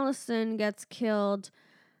after Allison gets killed,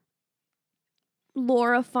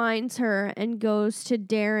 Laura finds her and goes to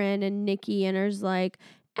Darren and Nikki and is like,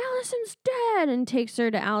 Allison's dead, and takes her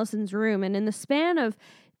to Allison's room. And in the span of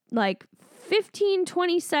like 15,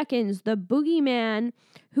 20 seconds, the boogeyman,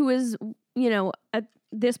 who is, at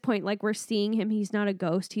this point, like we're seeing him, he's not a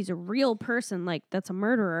ghost, he's a real person, like that's a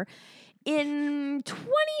murderer. In 20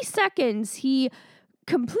 seconds, he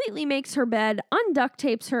completely makes her bed, unduct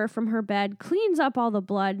tapes her from her bed, cleans up all the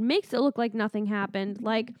blood, makes it look like nothing happened.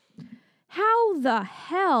 Like, how the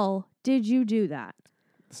hell did you do that?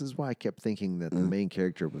 This is why I kept thinking that the main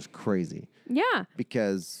character was crazy. Yeah.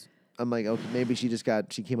 Because I'm like, okay, maybe she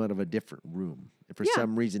came out of a different room. And for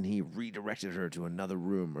some reason, he redirected her to another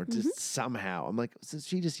room or just somehow. I'm like,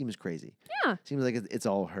 she just seems crazy. Yeah. Seems like it's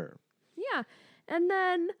all her. Yeah. And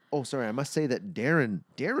then... Oh, sorry. I must say that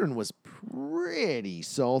Darren was pretty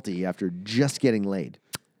salty after just getting laid.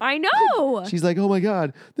 I know. She's like, oh my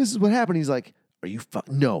God, this is what happened. He's like, are you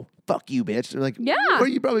no, fuck you, bitch. They're like, Yeah. Or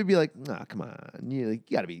you probably be like, nah, come on. You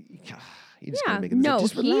gotta be, you just yeah. gotta make it. No,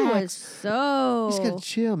 just he relax. was so... You just gotta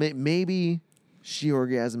chill. Maybe she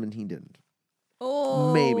orgasmed and he didn't.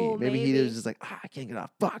 Oh, Maybe he was just like, I can't get off.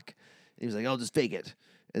 Fuck. And he was like, I'll just fake it.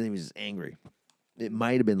 And then he was just angry. It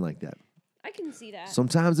might have been like that. I can see that.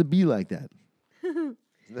 Sometimes it be like that. Isn't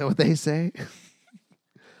that what they say?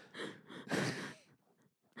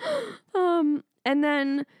 And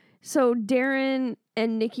then so Darren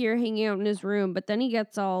and Nikki are hanging out in his room, but then he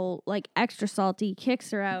gets all like extra salty, kicks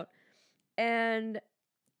her out, and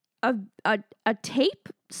a tape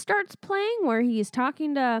starts playing where he's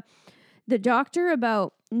talking to the doctor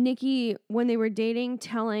about Nikki when they were dating,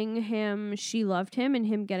 telling him she loved him and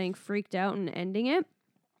him getting freaked out and ending it.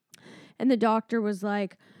 And the doctor was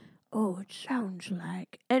like, oh, it sounds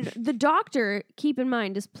like... And the doctor, keep in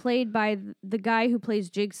mind, is played by the guy who plays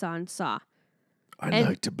Jigsaw in Saw. I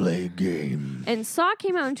like to play a game. And Saw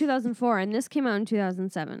came out in 2004, and this came out in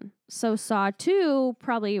 2007. So Saw 2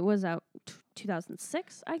 probably was out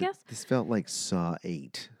 2006, I guess. This felt like Saw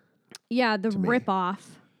 8. Yeah, the me. ripoff.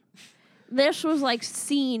 This was like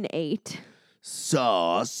Scene 8.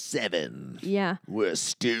 Saw 7. Yeah. We're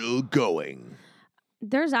still going.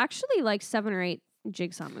 There's actually like 7 or 8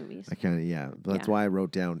 Jigsaw movies. I kind of, yeah. But that's Yeah. why I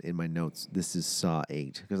wrote down in my notes, this is Saw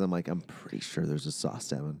 8. Because I'm like, I'm pretty sure there's a Saw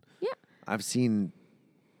 7. Yeah. I've seen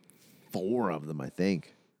 4 of them, I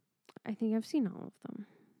think. I think I've seen all of them.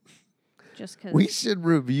 Just because. We should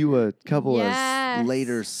review a couple Yes. of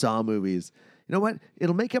later Saw movies. You know what?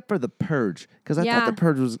 It'll make up for The Purge because I Yeah. thought The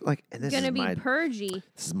Purge was like, and this Gonna is be my purgy.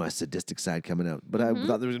 this is my sadistic side coming out. But I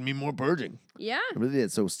thought there was gonna be more purging. Yeah. I really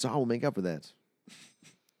did. So Saw will make up for that.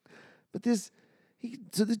 But this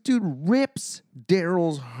dude rips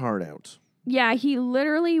Daryl's heart out. Yeah, he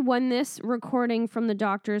literally, when this recording from the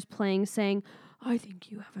doctor is playing, saying, I think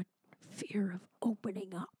you have a fear of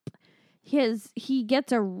opening up. He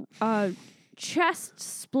gets a chest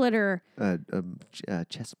splitter,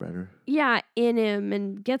 Chest spreader. yeah, in him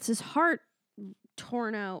and gets his heart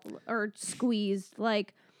torn out or squeezed.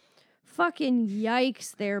 Like, fucking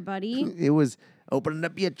yikes there, buddy. It was opening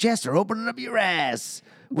up your chest or opening up your ass.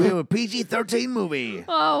 We have a PG-13 movie.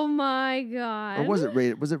 Oh my god. Or was it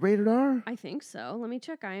rated? Was it rated R? I think so. Let me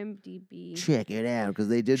check IMDb. Check it out because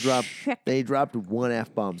they did drop. Check. They dropped one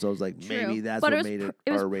F-bomb, so I was like, True. maybe that's But what it was made it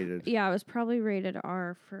it was R-rated. Yeah, it was probably rated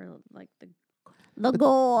R for like the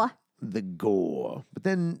gore. The gore. But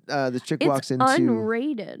then this chick It's walks into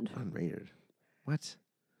unrated. unrated. What?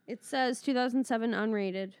 It says 2007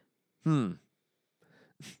 unrated.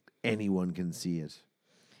 Anyone can see it.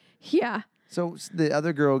 Yeah. So the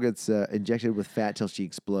other girl gets injected with fat till she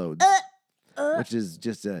explodes, which is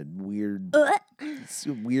just a weird,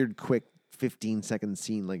 quick 15-second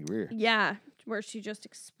scene, like rear. Yeah, where she just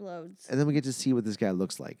explodes. And then we get to see what this guy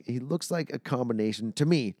looks like. He looks like a combination, to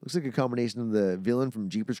me, looks like a combination of the villain from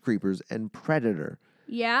Jeepers Creepers and Predator.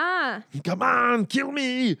 Yeah. Come on, kill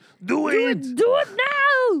me! Do it! Do it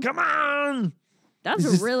now! Come on! That's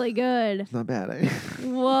It's just- really good. Not bad, eh?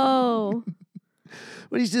 Whoa.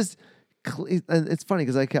 But he's just, and it's funny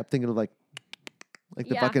because I kept thinking of like the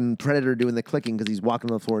Yeah. fucking Predator doing the clicking because he's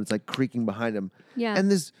walking on the floor and it's like creaking behind him. Yeah.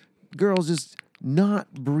 And this girl's just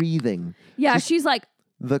not breathing. Yeah, Just she's like,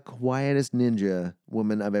 the quietest ninja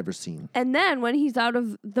woman I've ever seen. and then when he's out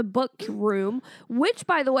of the book room, which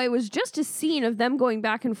by the way was just a scene of them going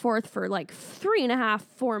back and forth for like 3.5,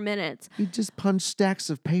 4 minutes. He just punched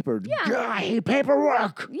stacks of paper. Yeah. I hate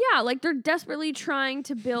paperwork. Yeah, like they're desperately trying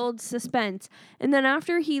to build suspense. And then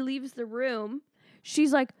after he leaves the room,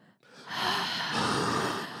 she's like,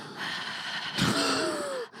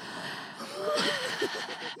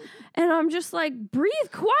 and I'm just like,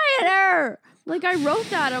 breathe quieter. Like I wrote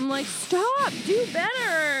that. I'm like, stop, do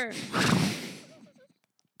better.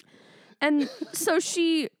 And so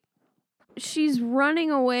she's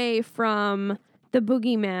running away from the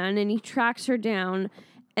boogeyman and he tracks her down.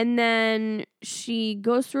 And then she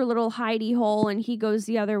goes through a little hidey hole and he goes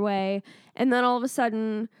the other way. And then all of a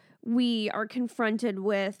sudden we are confronted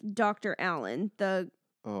with Dr. Allen, the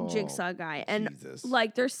jigsaw guy. And Jesus.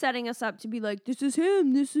 like they're setting us up to be like, this is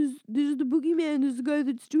him, this is the boogeyman, this is the guy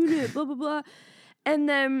that's doing it, blah blah blah. And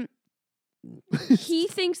then he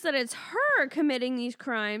thinks that it's her committing these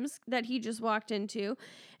crimes that he just walked into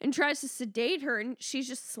and tries to sedate her, and she's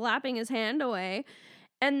just slapping his hand away.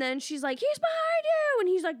 And then she's like, he's behind you. And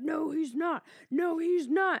he's like, no, he's not. No, he's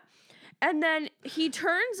not. And then he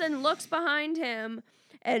turns and looks behind him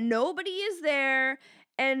and nobody is there.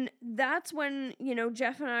 And that's when, you know,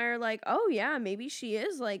 Jeff and I are like, oh yeah, maybe she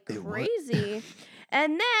is like crazy.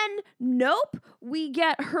 And then, nope, we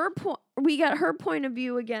get her point of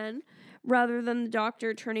view again, rather than the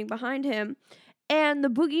doctor turning behind him. And the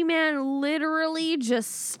boogeyman literally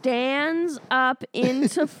just stands up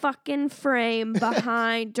into fucking frame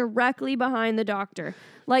directly behind the doctor.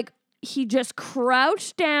 Like he just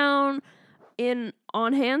crouched down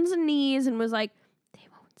on hands and knees and was like, they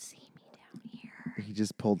won't see me down here. He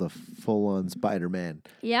just pulled a full-on Spider-Man.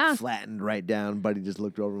 Yeah. Flattened right down. Buddy just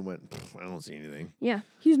looked over and went, I don't see anything. Yeah.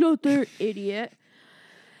 He's not there, idiot.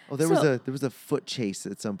 Oh, there was a foot chase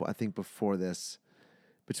at some point, I think before this,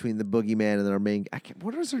 between the boogeyman and our main.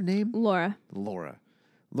 What was her name? Laura.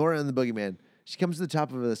 Laura and the boogeyman. She comes to the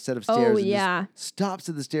top of a set of Oh, stairs. And yeah. just stops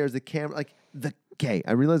at the stairs. The camera,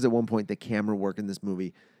 I realized at one point the camera work in this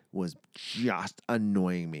movie was just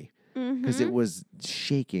annoying me because it was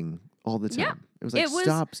shaking all the time. Yeah. It was like, It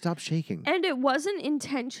was- stop shaking. And it wasn't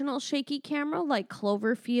intentional shaky camera like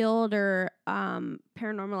Cloverfield or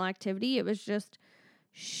Paranormal Activity. It was just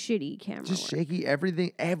shitty camera Just work. shaky.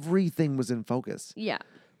 Everything was in focus. Yeah.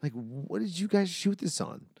 Like, what did you guys shoot this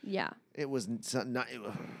on? Yeah. It was not.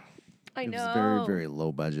 I It know. was very, very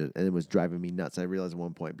low budget, and it was driving me nuts. I realized at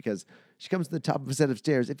one point because she comes to the top of a set of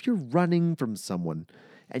stairs. If you're running from someone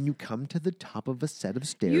and you come to the top of a set of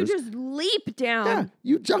stairs, You just leap down. yeah,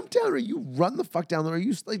 you jump down or you run the fuck down there, or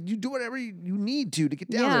you you do whatever you need to get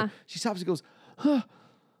down Yeah. there. She stops and goes,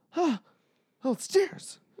 it's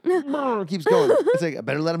stairs. Keeps going. It's like I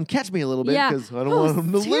better let him catch me a little bit Yeah. because I don't want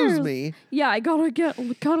him to lose stairs. me. Yeah, I gotta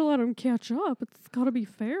let him catch up. It's gotta be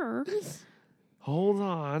fair. Hold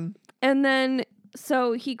on. And then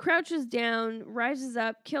So he crouches down, rises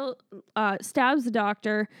up, stabs the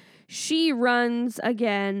doctor. She runs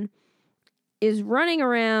again, is running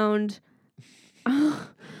around.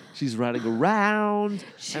 She's running around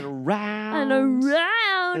and around And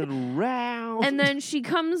around. and around. And then she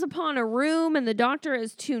comes upon a room, and the doctor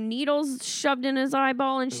has 2 needles shoved in his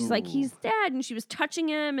eyeball, and she's like, he's dead. And she was touching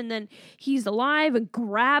him, and then he's alive and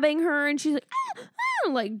grabbing her, and she's like,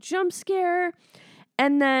 like jump scare.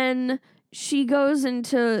 And then she goes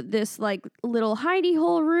into this like little hidey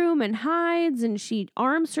hole room and hides, and she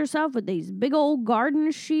arms herself with these big old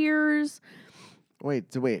garden shears. Wait,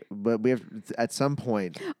 but we have at some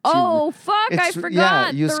point. Oh, fuck, I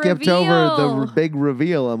forgot. Yeah, you the skipped reveal. over the big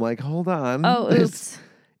reveal. I'm like, hold on. Oh, oops.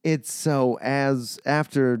 It's so as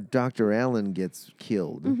after Dr. Allen gets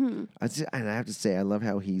killed, Mm-hmm. and I have to say, I love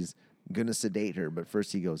how he's gonna sedate her, but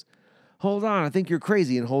first he goes, "Hold on, I think you're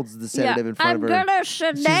crazy," and holds the sedative in front of her. I'm gonna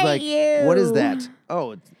sedate She's like, you. "What is that?"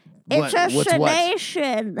 Oh, It's a what's what?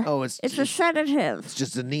 sedation. Oh, it's a sedative. It's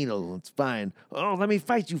just a needle. It's fine. Oh, let me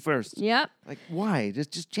fight you first. Yep. Like, why?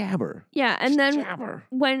 Just jab her. Yeah, and Just then jab her.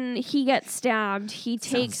 when he gets stabbed, he Sounds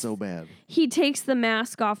takes so bad. he takes the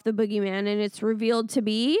mask off the boogeyman, and it's revealed to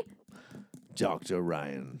be Dr.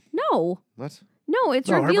 Ryan. no, What? no, it's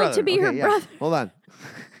No, her revealed to brother. be Okay, her yeah. brother. Hold on.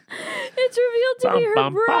 It's revealed to be her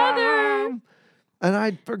Bum, bum, brother. bum. And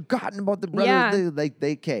I'd forgotten about the brother. Yeah.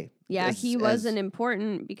 They okay. Yeah, he wasn't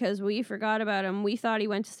important because we forgot about him. We thought he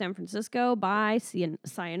went to San Francisco. Bye,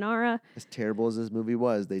 sayonara. As terrible as this movie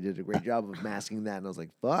was, they did a great job of masking that. And I was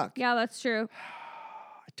like, fuck. Yeah, that's true.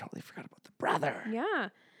 I totally forgot about the brother. Yeah.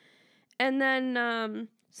 And then,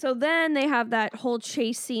 so then they have that whole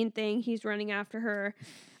chase scene thing. He's running after her.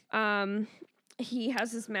 He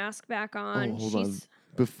has his mask back on. Oh, hold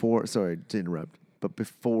on. Sorry to interrupt, but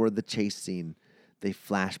before the chase scene, they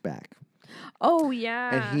flash back. Oh,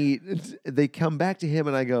 yeah. And they come back to him,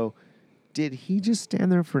 and I go, did he just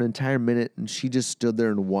stand there for an entire minute, and she just stood there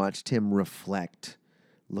and watched him reflect,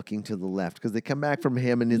 looking to the left? Because they come back from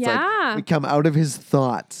him, and it's Yeah. like, we come out of his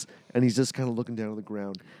thoughts, and he's just kind of looking down on the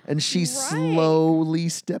ground. And she's Right. slowly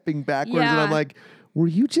stepping backwards, and Yeah. I'm like, were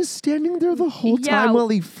you just standing there the whole Yeah. time while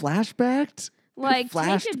he flashbacked? Like,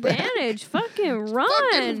 Flashed take back. advantage. Fucking run.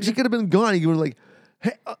 Fucking- she could have been gone. You were like,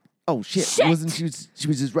 hey, oh shit! Shit. Wasn't she? She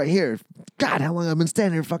was just right here. God, how long I've been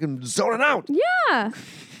standing here, fucking zoning out. Yeah.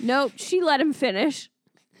 Nope. She let him finish.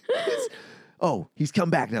 Oh, he's come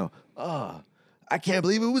back now. Oh, I can't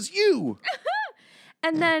believe it was you.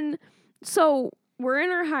 And then, so we're in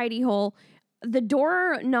her hidey hole. The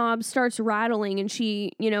door knob starts rattling, and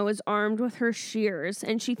she, is armed with her shears,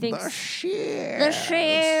 and she thinks The shit. the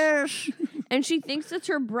shears, and she thinks it's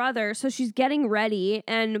her brother. So she's getting ready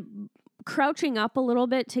and crouching up a little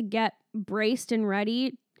bit to get braced and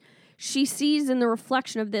ready. She sees in the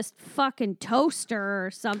reflection of this fucking toaster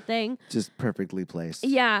or something. Just perfectly placed.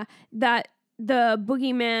 Yeah, that the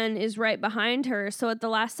boogeyman is right behind her. So at the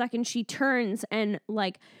last second, she turns and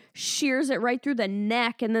shears it right through the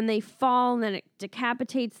neck, and then they fall, and then it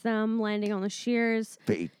decapitates them, landing on the shears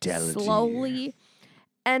Fatality. slowly.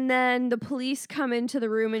 And then the police come into the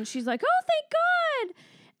room, and she's like, "Oh, thank God!"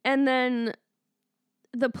 And then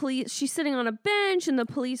she's sitting on a bench, and the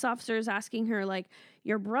police officer is asking her, like,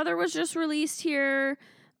 "Your brother was just released here.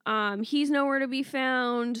 He's nowhere to be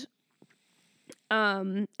found."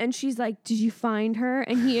 And she's like, "Did you find her?"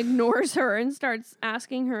 And he ignores her and starts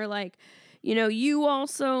asking her, like, "You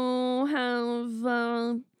also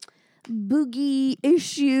have boogie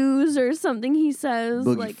issues or something," he says.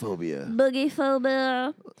 Boogie like phobia. boogie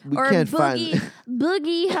phobia. We or can't boogie, find.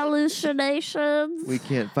 boogie hallucinations. We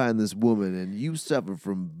can't find this woman, and you suffer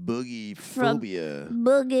from boogie phobia.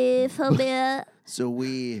 Boogie phobia. So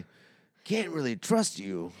we can't really trust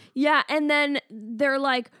you. Yeah, and then they're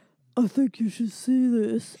like, "I think you should see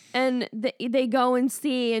this." And they go and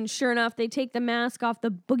see, and sure enough, they take the mask off the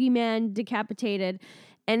boogeyman decapitated,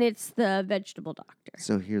 and it's the vegetable doctor.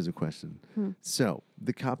 So here's a question. So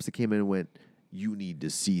the cops that came in and went, "You need to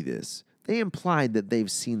see this." They implied that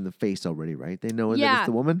they've seen the face already, right? They know that Yeah. it's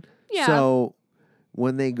the woman. Yeah. So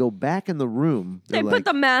when they go back in the room, They they're put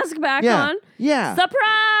the mask back yeah, on. yeah.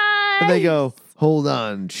 Surprise! And they go, "Hold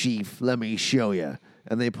on, chief. Let me show you."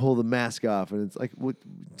 And they pull the mask off, and it's like, "What?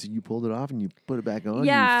 So you pulled it off and you put it back on?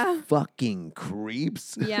 Yeah. You fucking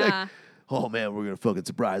creeps." Like, Yeah. oh man, we're gonna fucking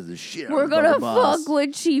surprise the shit out We're of the gonna fucking boss. fuck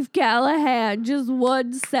with Chief Callahan. Just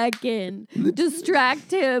 1 second.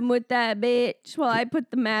 Distract him with that bitch while I put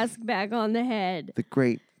the mask back on the head. The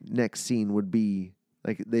great next scene would be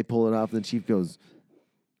like they pull it off, and the chief goes,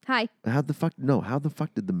 Hi. How the fuck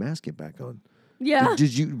did the mask get back on? Yeah.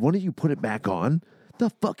 Did you? One of you put it back on? The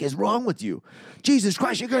fuck is wrong with you? Jesus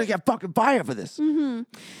Christ, you're going to get fucking fired for this.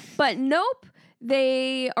 But nope,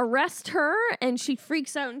 they arrest her and she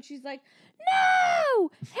freaks out and she's like, no,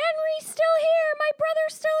 Henry's still here. My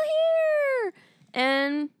brother's still here.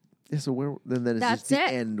 And Yeah, so then it's That's just the it.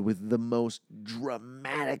 end with the most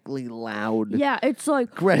dramatically loud yeah, it's like,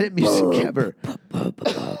 credit music ever.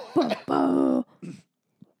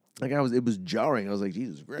 Like it was jarring. I was like,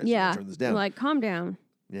 Jesus Christ, I yeah, gotta turn this down. like, calm down.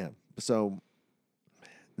 Yeah. So,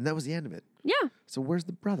 and that was the end of it. Yeah. So where's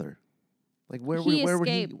the brother? Like where He would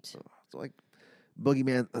he? escaped. So like,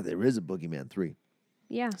 Boogeyman. Oh, there is a Boogeyman 3.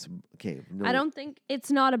 Yeah. So, okay. No, I don't think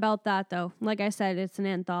it's not about that though. Like I said, it's an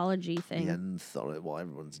anthology thing. Well,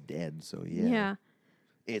 everyone's dead. So yeah. Yeah.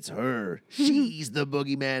 It's her. She's the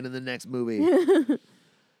boogeyman in the next movie.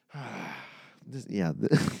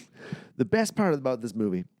 The best part about this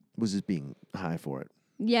movie was just being high for it.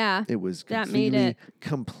 Yeah. It was That made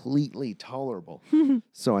completely tolerable.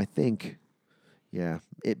 So I think, yeah,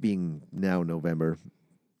 it being now November,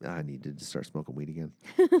 I needed to start smoking weed again.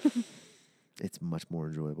 It's much more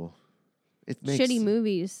enjoyable. It makes Shitty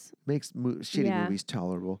movies. shitty Yeah. movies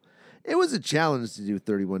tolerable. It was a challenge to do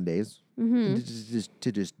 31 days. Mm-hmm. And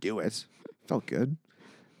to just do it. Felt good.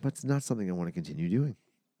 But it's not something I want to continue doing.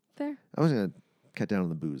 Fair. I was going to cut down on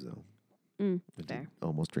the booze, though. I did Fair.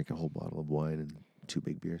 almost drink a whole bottle of wine and 2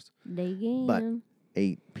 big beers. Digging. But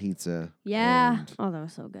 8 pizza. yeah. And Oh, that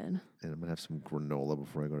was so good. I'm going to have some granola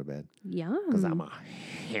before I go to bed. Yum. Because I'm a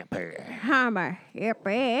hippie. I'm a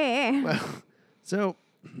hippie. Well, so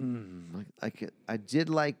I did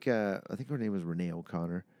like, I think her name was Renee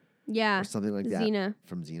O'Connor Yeah. or something like that. Xena.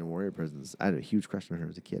 From Xena Warrior Prisons. I had a huge crush on her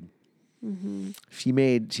as a kid.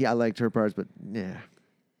 Mm-hmm. I liked her parts, but yeah.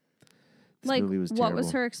 This Like, movie was what was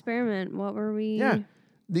terrible. her experiment? What were we? Yeah.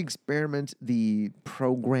 The experiment, the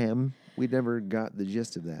program, we never got the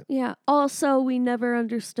gist of that. Yeah. Also, we never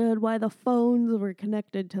understood why the phones were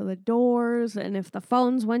connected to the doors. And if the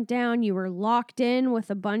phones went down, you were locked in with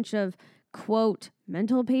a bunch of, quote,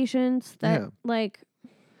 mental patients that, Yeah. like,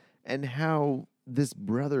 And how this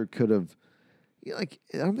brother could have, I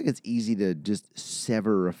don't think it's easy to just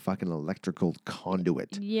sever a fucking electrical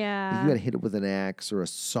conduit. yeah. You got to hit it with an axe or a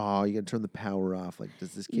saw. You got to turn the power off. Like,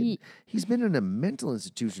 does this kid? Ye- He's been in a mental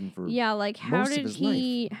institution for. Yeah, like, how most of did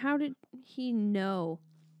his how did he know?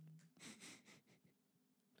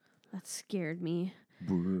 That scared me.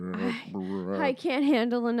 I can't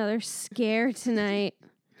handle another scare tonight.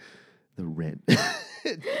 The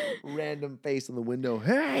random face on the window.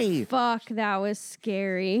 Hey, Fuck, that was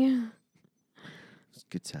scary. it's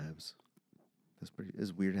good times.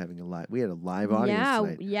 It's weird having we had a live audience Yeah,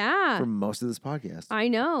 tonight yeah. for most of this podcast. I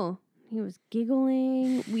know. He was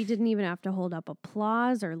giggling. We didn't even have to hold up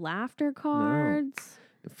applause or laughter cards.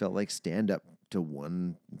 It felt like stand up to two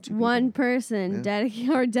One people. person,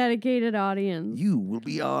 our dedicated audience. You will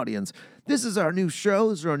be audience. This is our new show.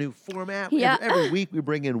 This is our new format. Yeah. Every week we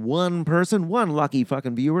bring in one person, one lucky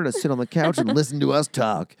fucking viewer to sit on the couch and listen to us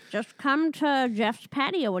talk. Just come to Jeff's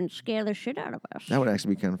patio and scare the shit out of us. That would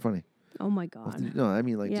actually be kind of funny. Oh my God. No, I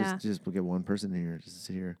mean like Yeah. just we'll get one person in here just to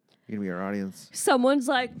sit here. You're gonna be our audience. Someone's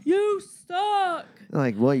like, you suck.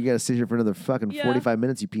 Like, well, you gotta sit here for another fucking Yeah. 45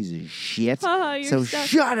 minutes, you piece of shit. You're So stuck.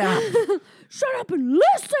 shut up. Shut up and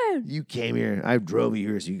listen. You came here. I drove you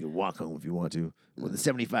here so you can walk home if you want to. Well, the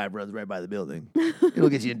 75 runs right by the building. It'll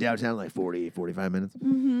get you in downtown in like 40, 45 minutes.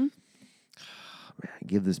 Mm-hmm. Man,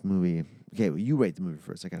 give this movie. Okay, well, you rate the movie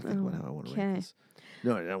first. I gotta think about how I want to rate Okay. this.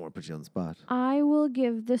 No, I don't want to put you on the spot. I will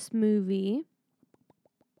give this movie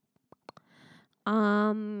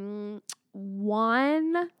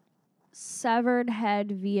one severed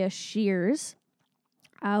head via shears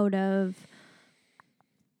out of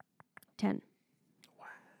 10. Wow.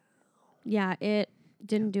 Yeah, it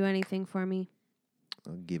didn't do anything for me.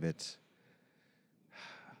 I'll give it.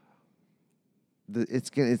 I'm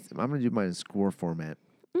gonna do mine in score format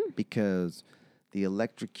because the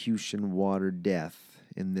electrocution water death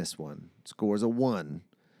in this one scores a 1,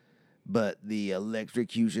 but the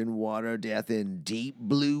electrocution water death in Deep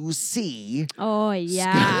Blue Sea Oh,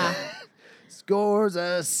 yeah. scores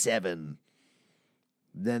a 7.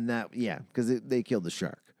 Then because they killed the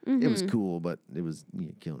shark. It was cool, but it was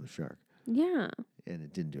killing a shark, Yeah. and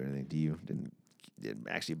it didn't do anything to you. Didn't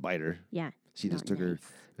actually bite her. Yeah. She just Not took her. nice.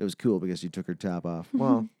 It was cool because she took her top off.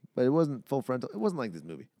 Well, but it wasn't full frontal. It wasn't like this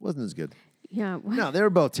movie. It wasn't as good. Yeah. No, they were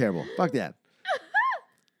both terrible. Fuck that.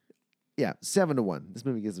 Yeah, 7-1. This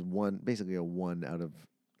movie gets basically a 1 out of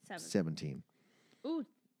 17. Ooh.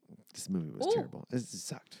 This movie was Ooh. terrible. It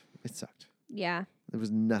sucked. It sucked. Yeah. There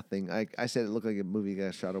was nothing. I said it looked like a movie that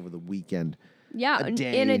got shot over the weekend. Yeah, a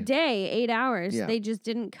in a day. day, 8 hours. Yeah. They just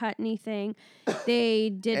didn't cut anything. They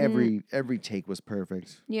didn't. Every take was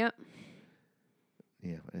perfect. Yep.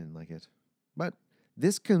 Yeah, I didn't like it. But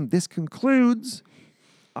this concludes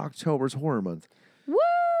October's horror month. Woo!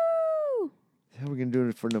 How are we gonna do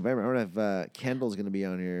it for November? I'm gonna have Kendall's gonna be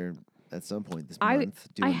on here at some point this I- month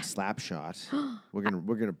doing I- Slapshot. We're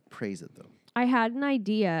gonna praise it though. I had an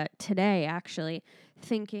idea today, actually,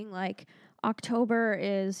 thinking like October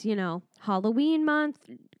is, Halloween month.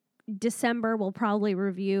 December, we'll probably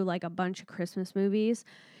review like a bunch of Christmas movies.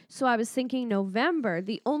 So I was thinking November.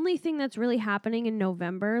 The only thing that's really happening in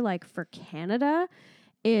November, like for Canada,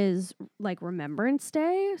 is like Remembrance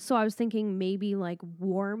Day. So I was thinking maybe like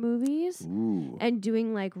war movies Ooh, and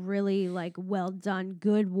doing like really like well done,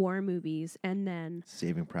 good war movies. And then,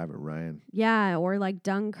 Saving Private Ryan. yeah, or like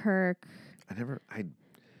Dunkirk.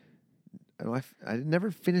 I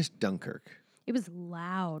never finished Dunkirk. It was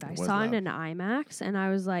loud. I was saw loud. it in IMAX and I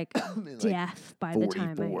was like deaf by the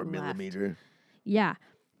time I 44 left. millimeter. Yeah.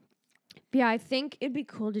 But yeah, I think it'd be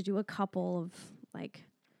cool to do a couple of like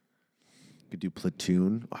Could do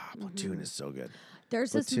Platoon. Platoon is so good.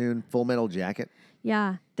 there's this Platoon, Full Metal Jacket.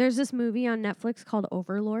 there's this movie on Netflix called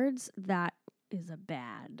Overlords that is a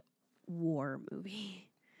bad war movie.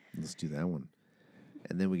 Let's do that one.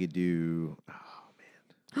 And then we could do.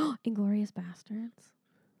 Inglorious Bastards.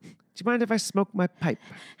 Do you mind if I smoke my pipe?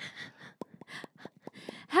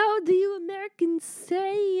 How do you Americans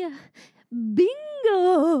say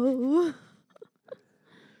bingo?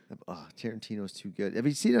 Oh, Tarantino's too good. Have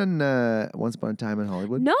you seen it on Once Upon a Time in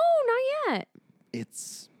Hollywood? No, not yet.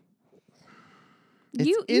 It's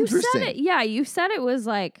You said interesting. it. Yeah, you said it was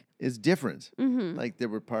like It's different. mhm. Like there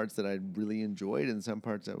were parts that I really enjoyed, and some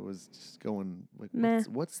parts I was just going like, Meh.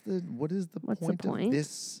 what is the What's the point point? of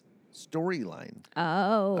this storyline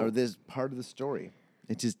Oh. or this part of the story?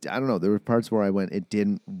 It just I don't know. There were parts where I went, it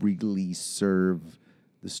didn't really serve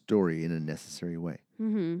the story in a necessary way.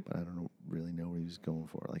 Mm-hmm. But I don't really know what he was going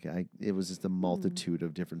for. Like it was just a multitude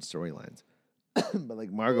of different storylines. But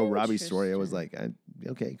like Margot Robbie's story, I was like,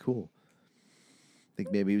 okay, cool. I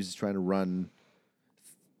think maybe he was just trying to run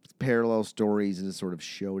parallel stories and to sort of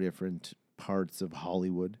show different parts of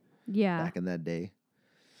Hollywood Yeah. back in that day.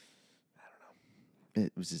 I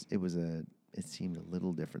don't know. It seemed a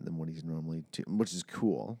little different than what he's normally which is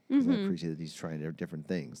cool because I appreciate that he's trying different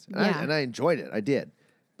things. And, Yeah. and I enjoyed it. I did,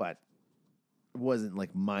 but it wasn't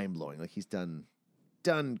like mind blowing. Like he's done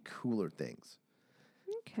cooler things.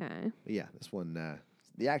 Okay. But yeah, this one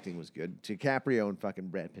the acting was good. DiCaprio and fucking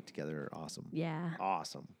Brad Pitt together are awesome. Yeah.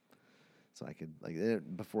 Awesome. So I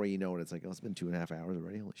could before you know it, it's like, oh, it's been 2.5 hours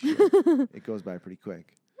already. Holy shit! It goes by pretty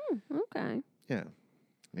quick. Okay. Yeah.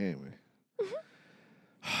 Anyway,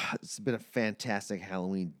 it's been a fantastic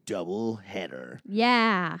Halloween double header.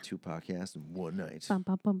 Yeah. 2 podcasts in one night. Bum,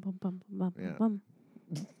 bum, bum, bum, bum, bum, Yeah. bum.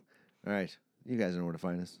 All right, you guys know where to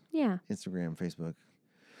find us: Yeah. Instagram, Facebook,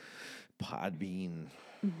 Podbean,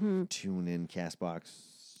 Mm-hmm. TuneIn, Castbox,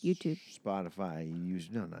 YouTube. Spotify.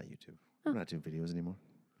 Not YouTube. We're not doing videos anymore.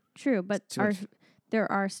 True, but too much.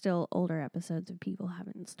 there are still older episodes of people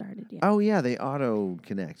haven't started yet. Oh yeah, they auto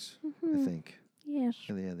connect. Mm-hmm. I think. Yes.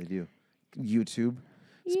 Yeah, they do. YouTube,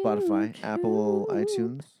 Spotify, Apple,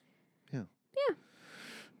 iTunes. Yeah. Yeah.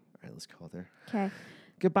 All right, let's call it there. Okay.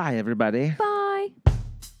 Goodbye, everybody. Bye.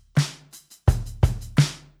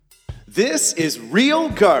 This is Real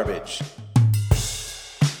Garbage.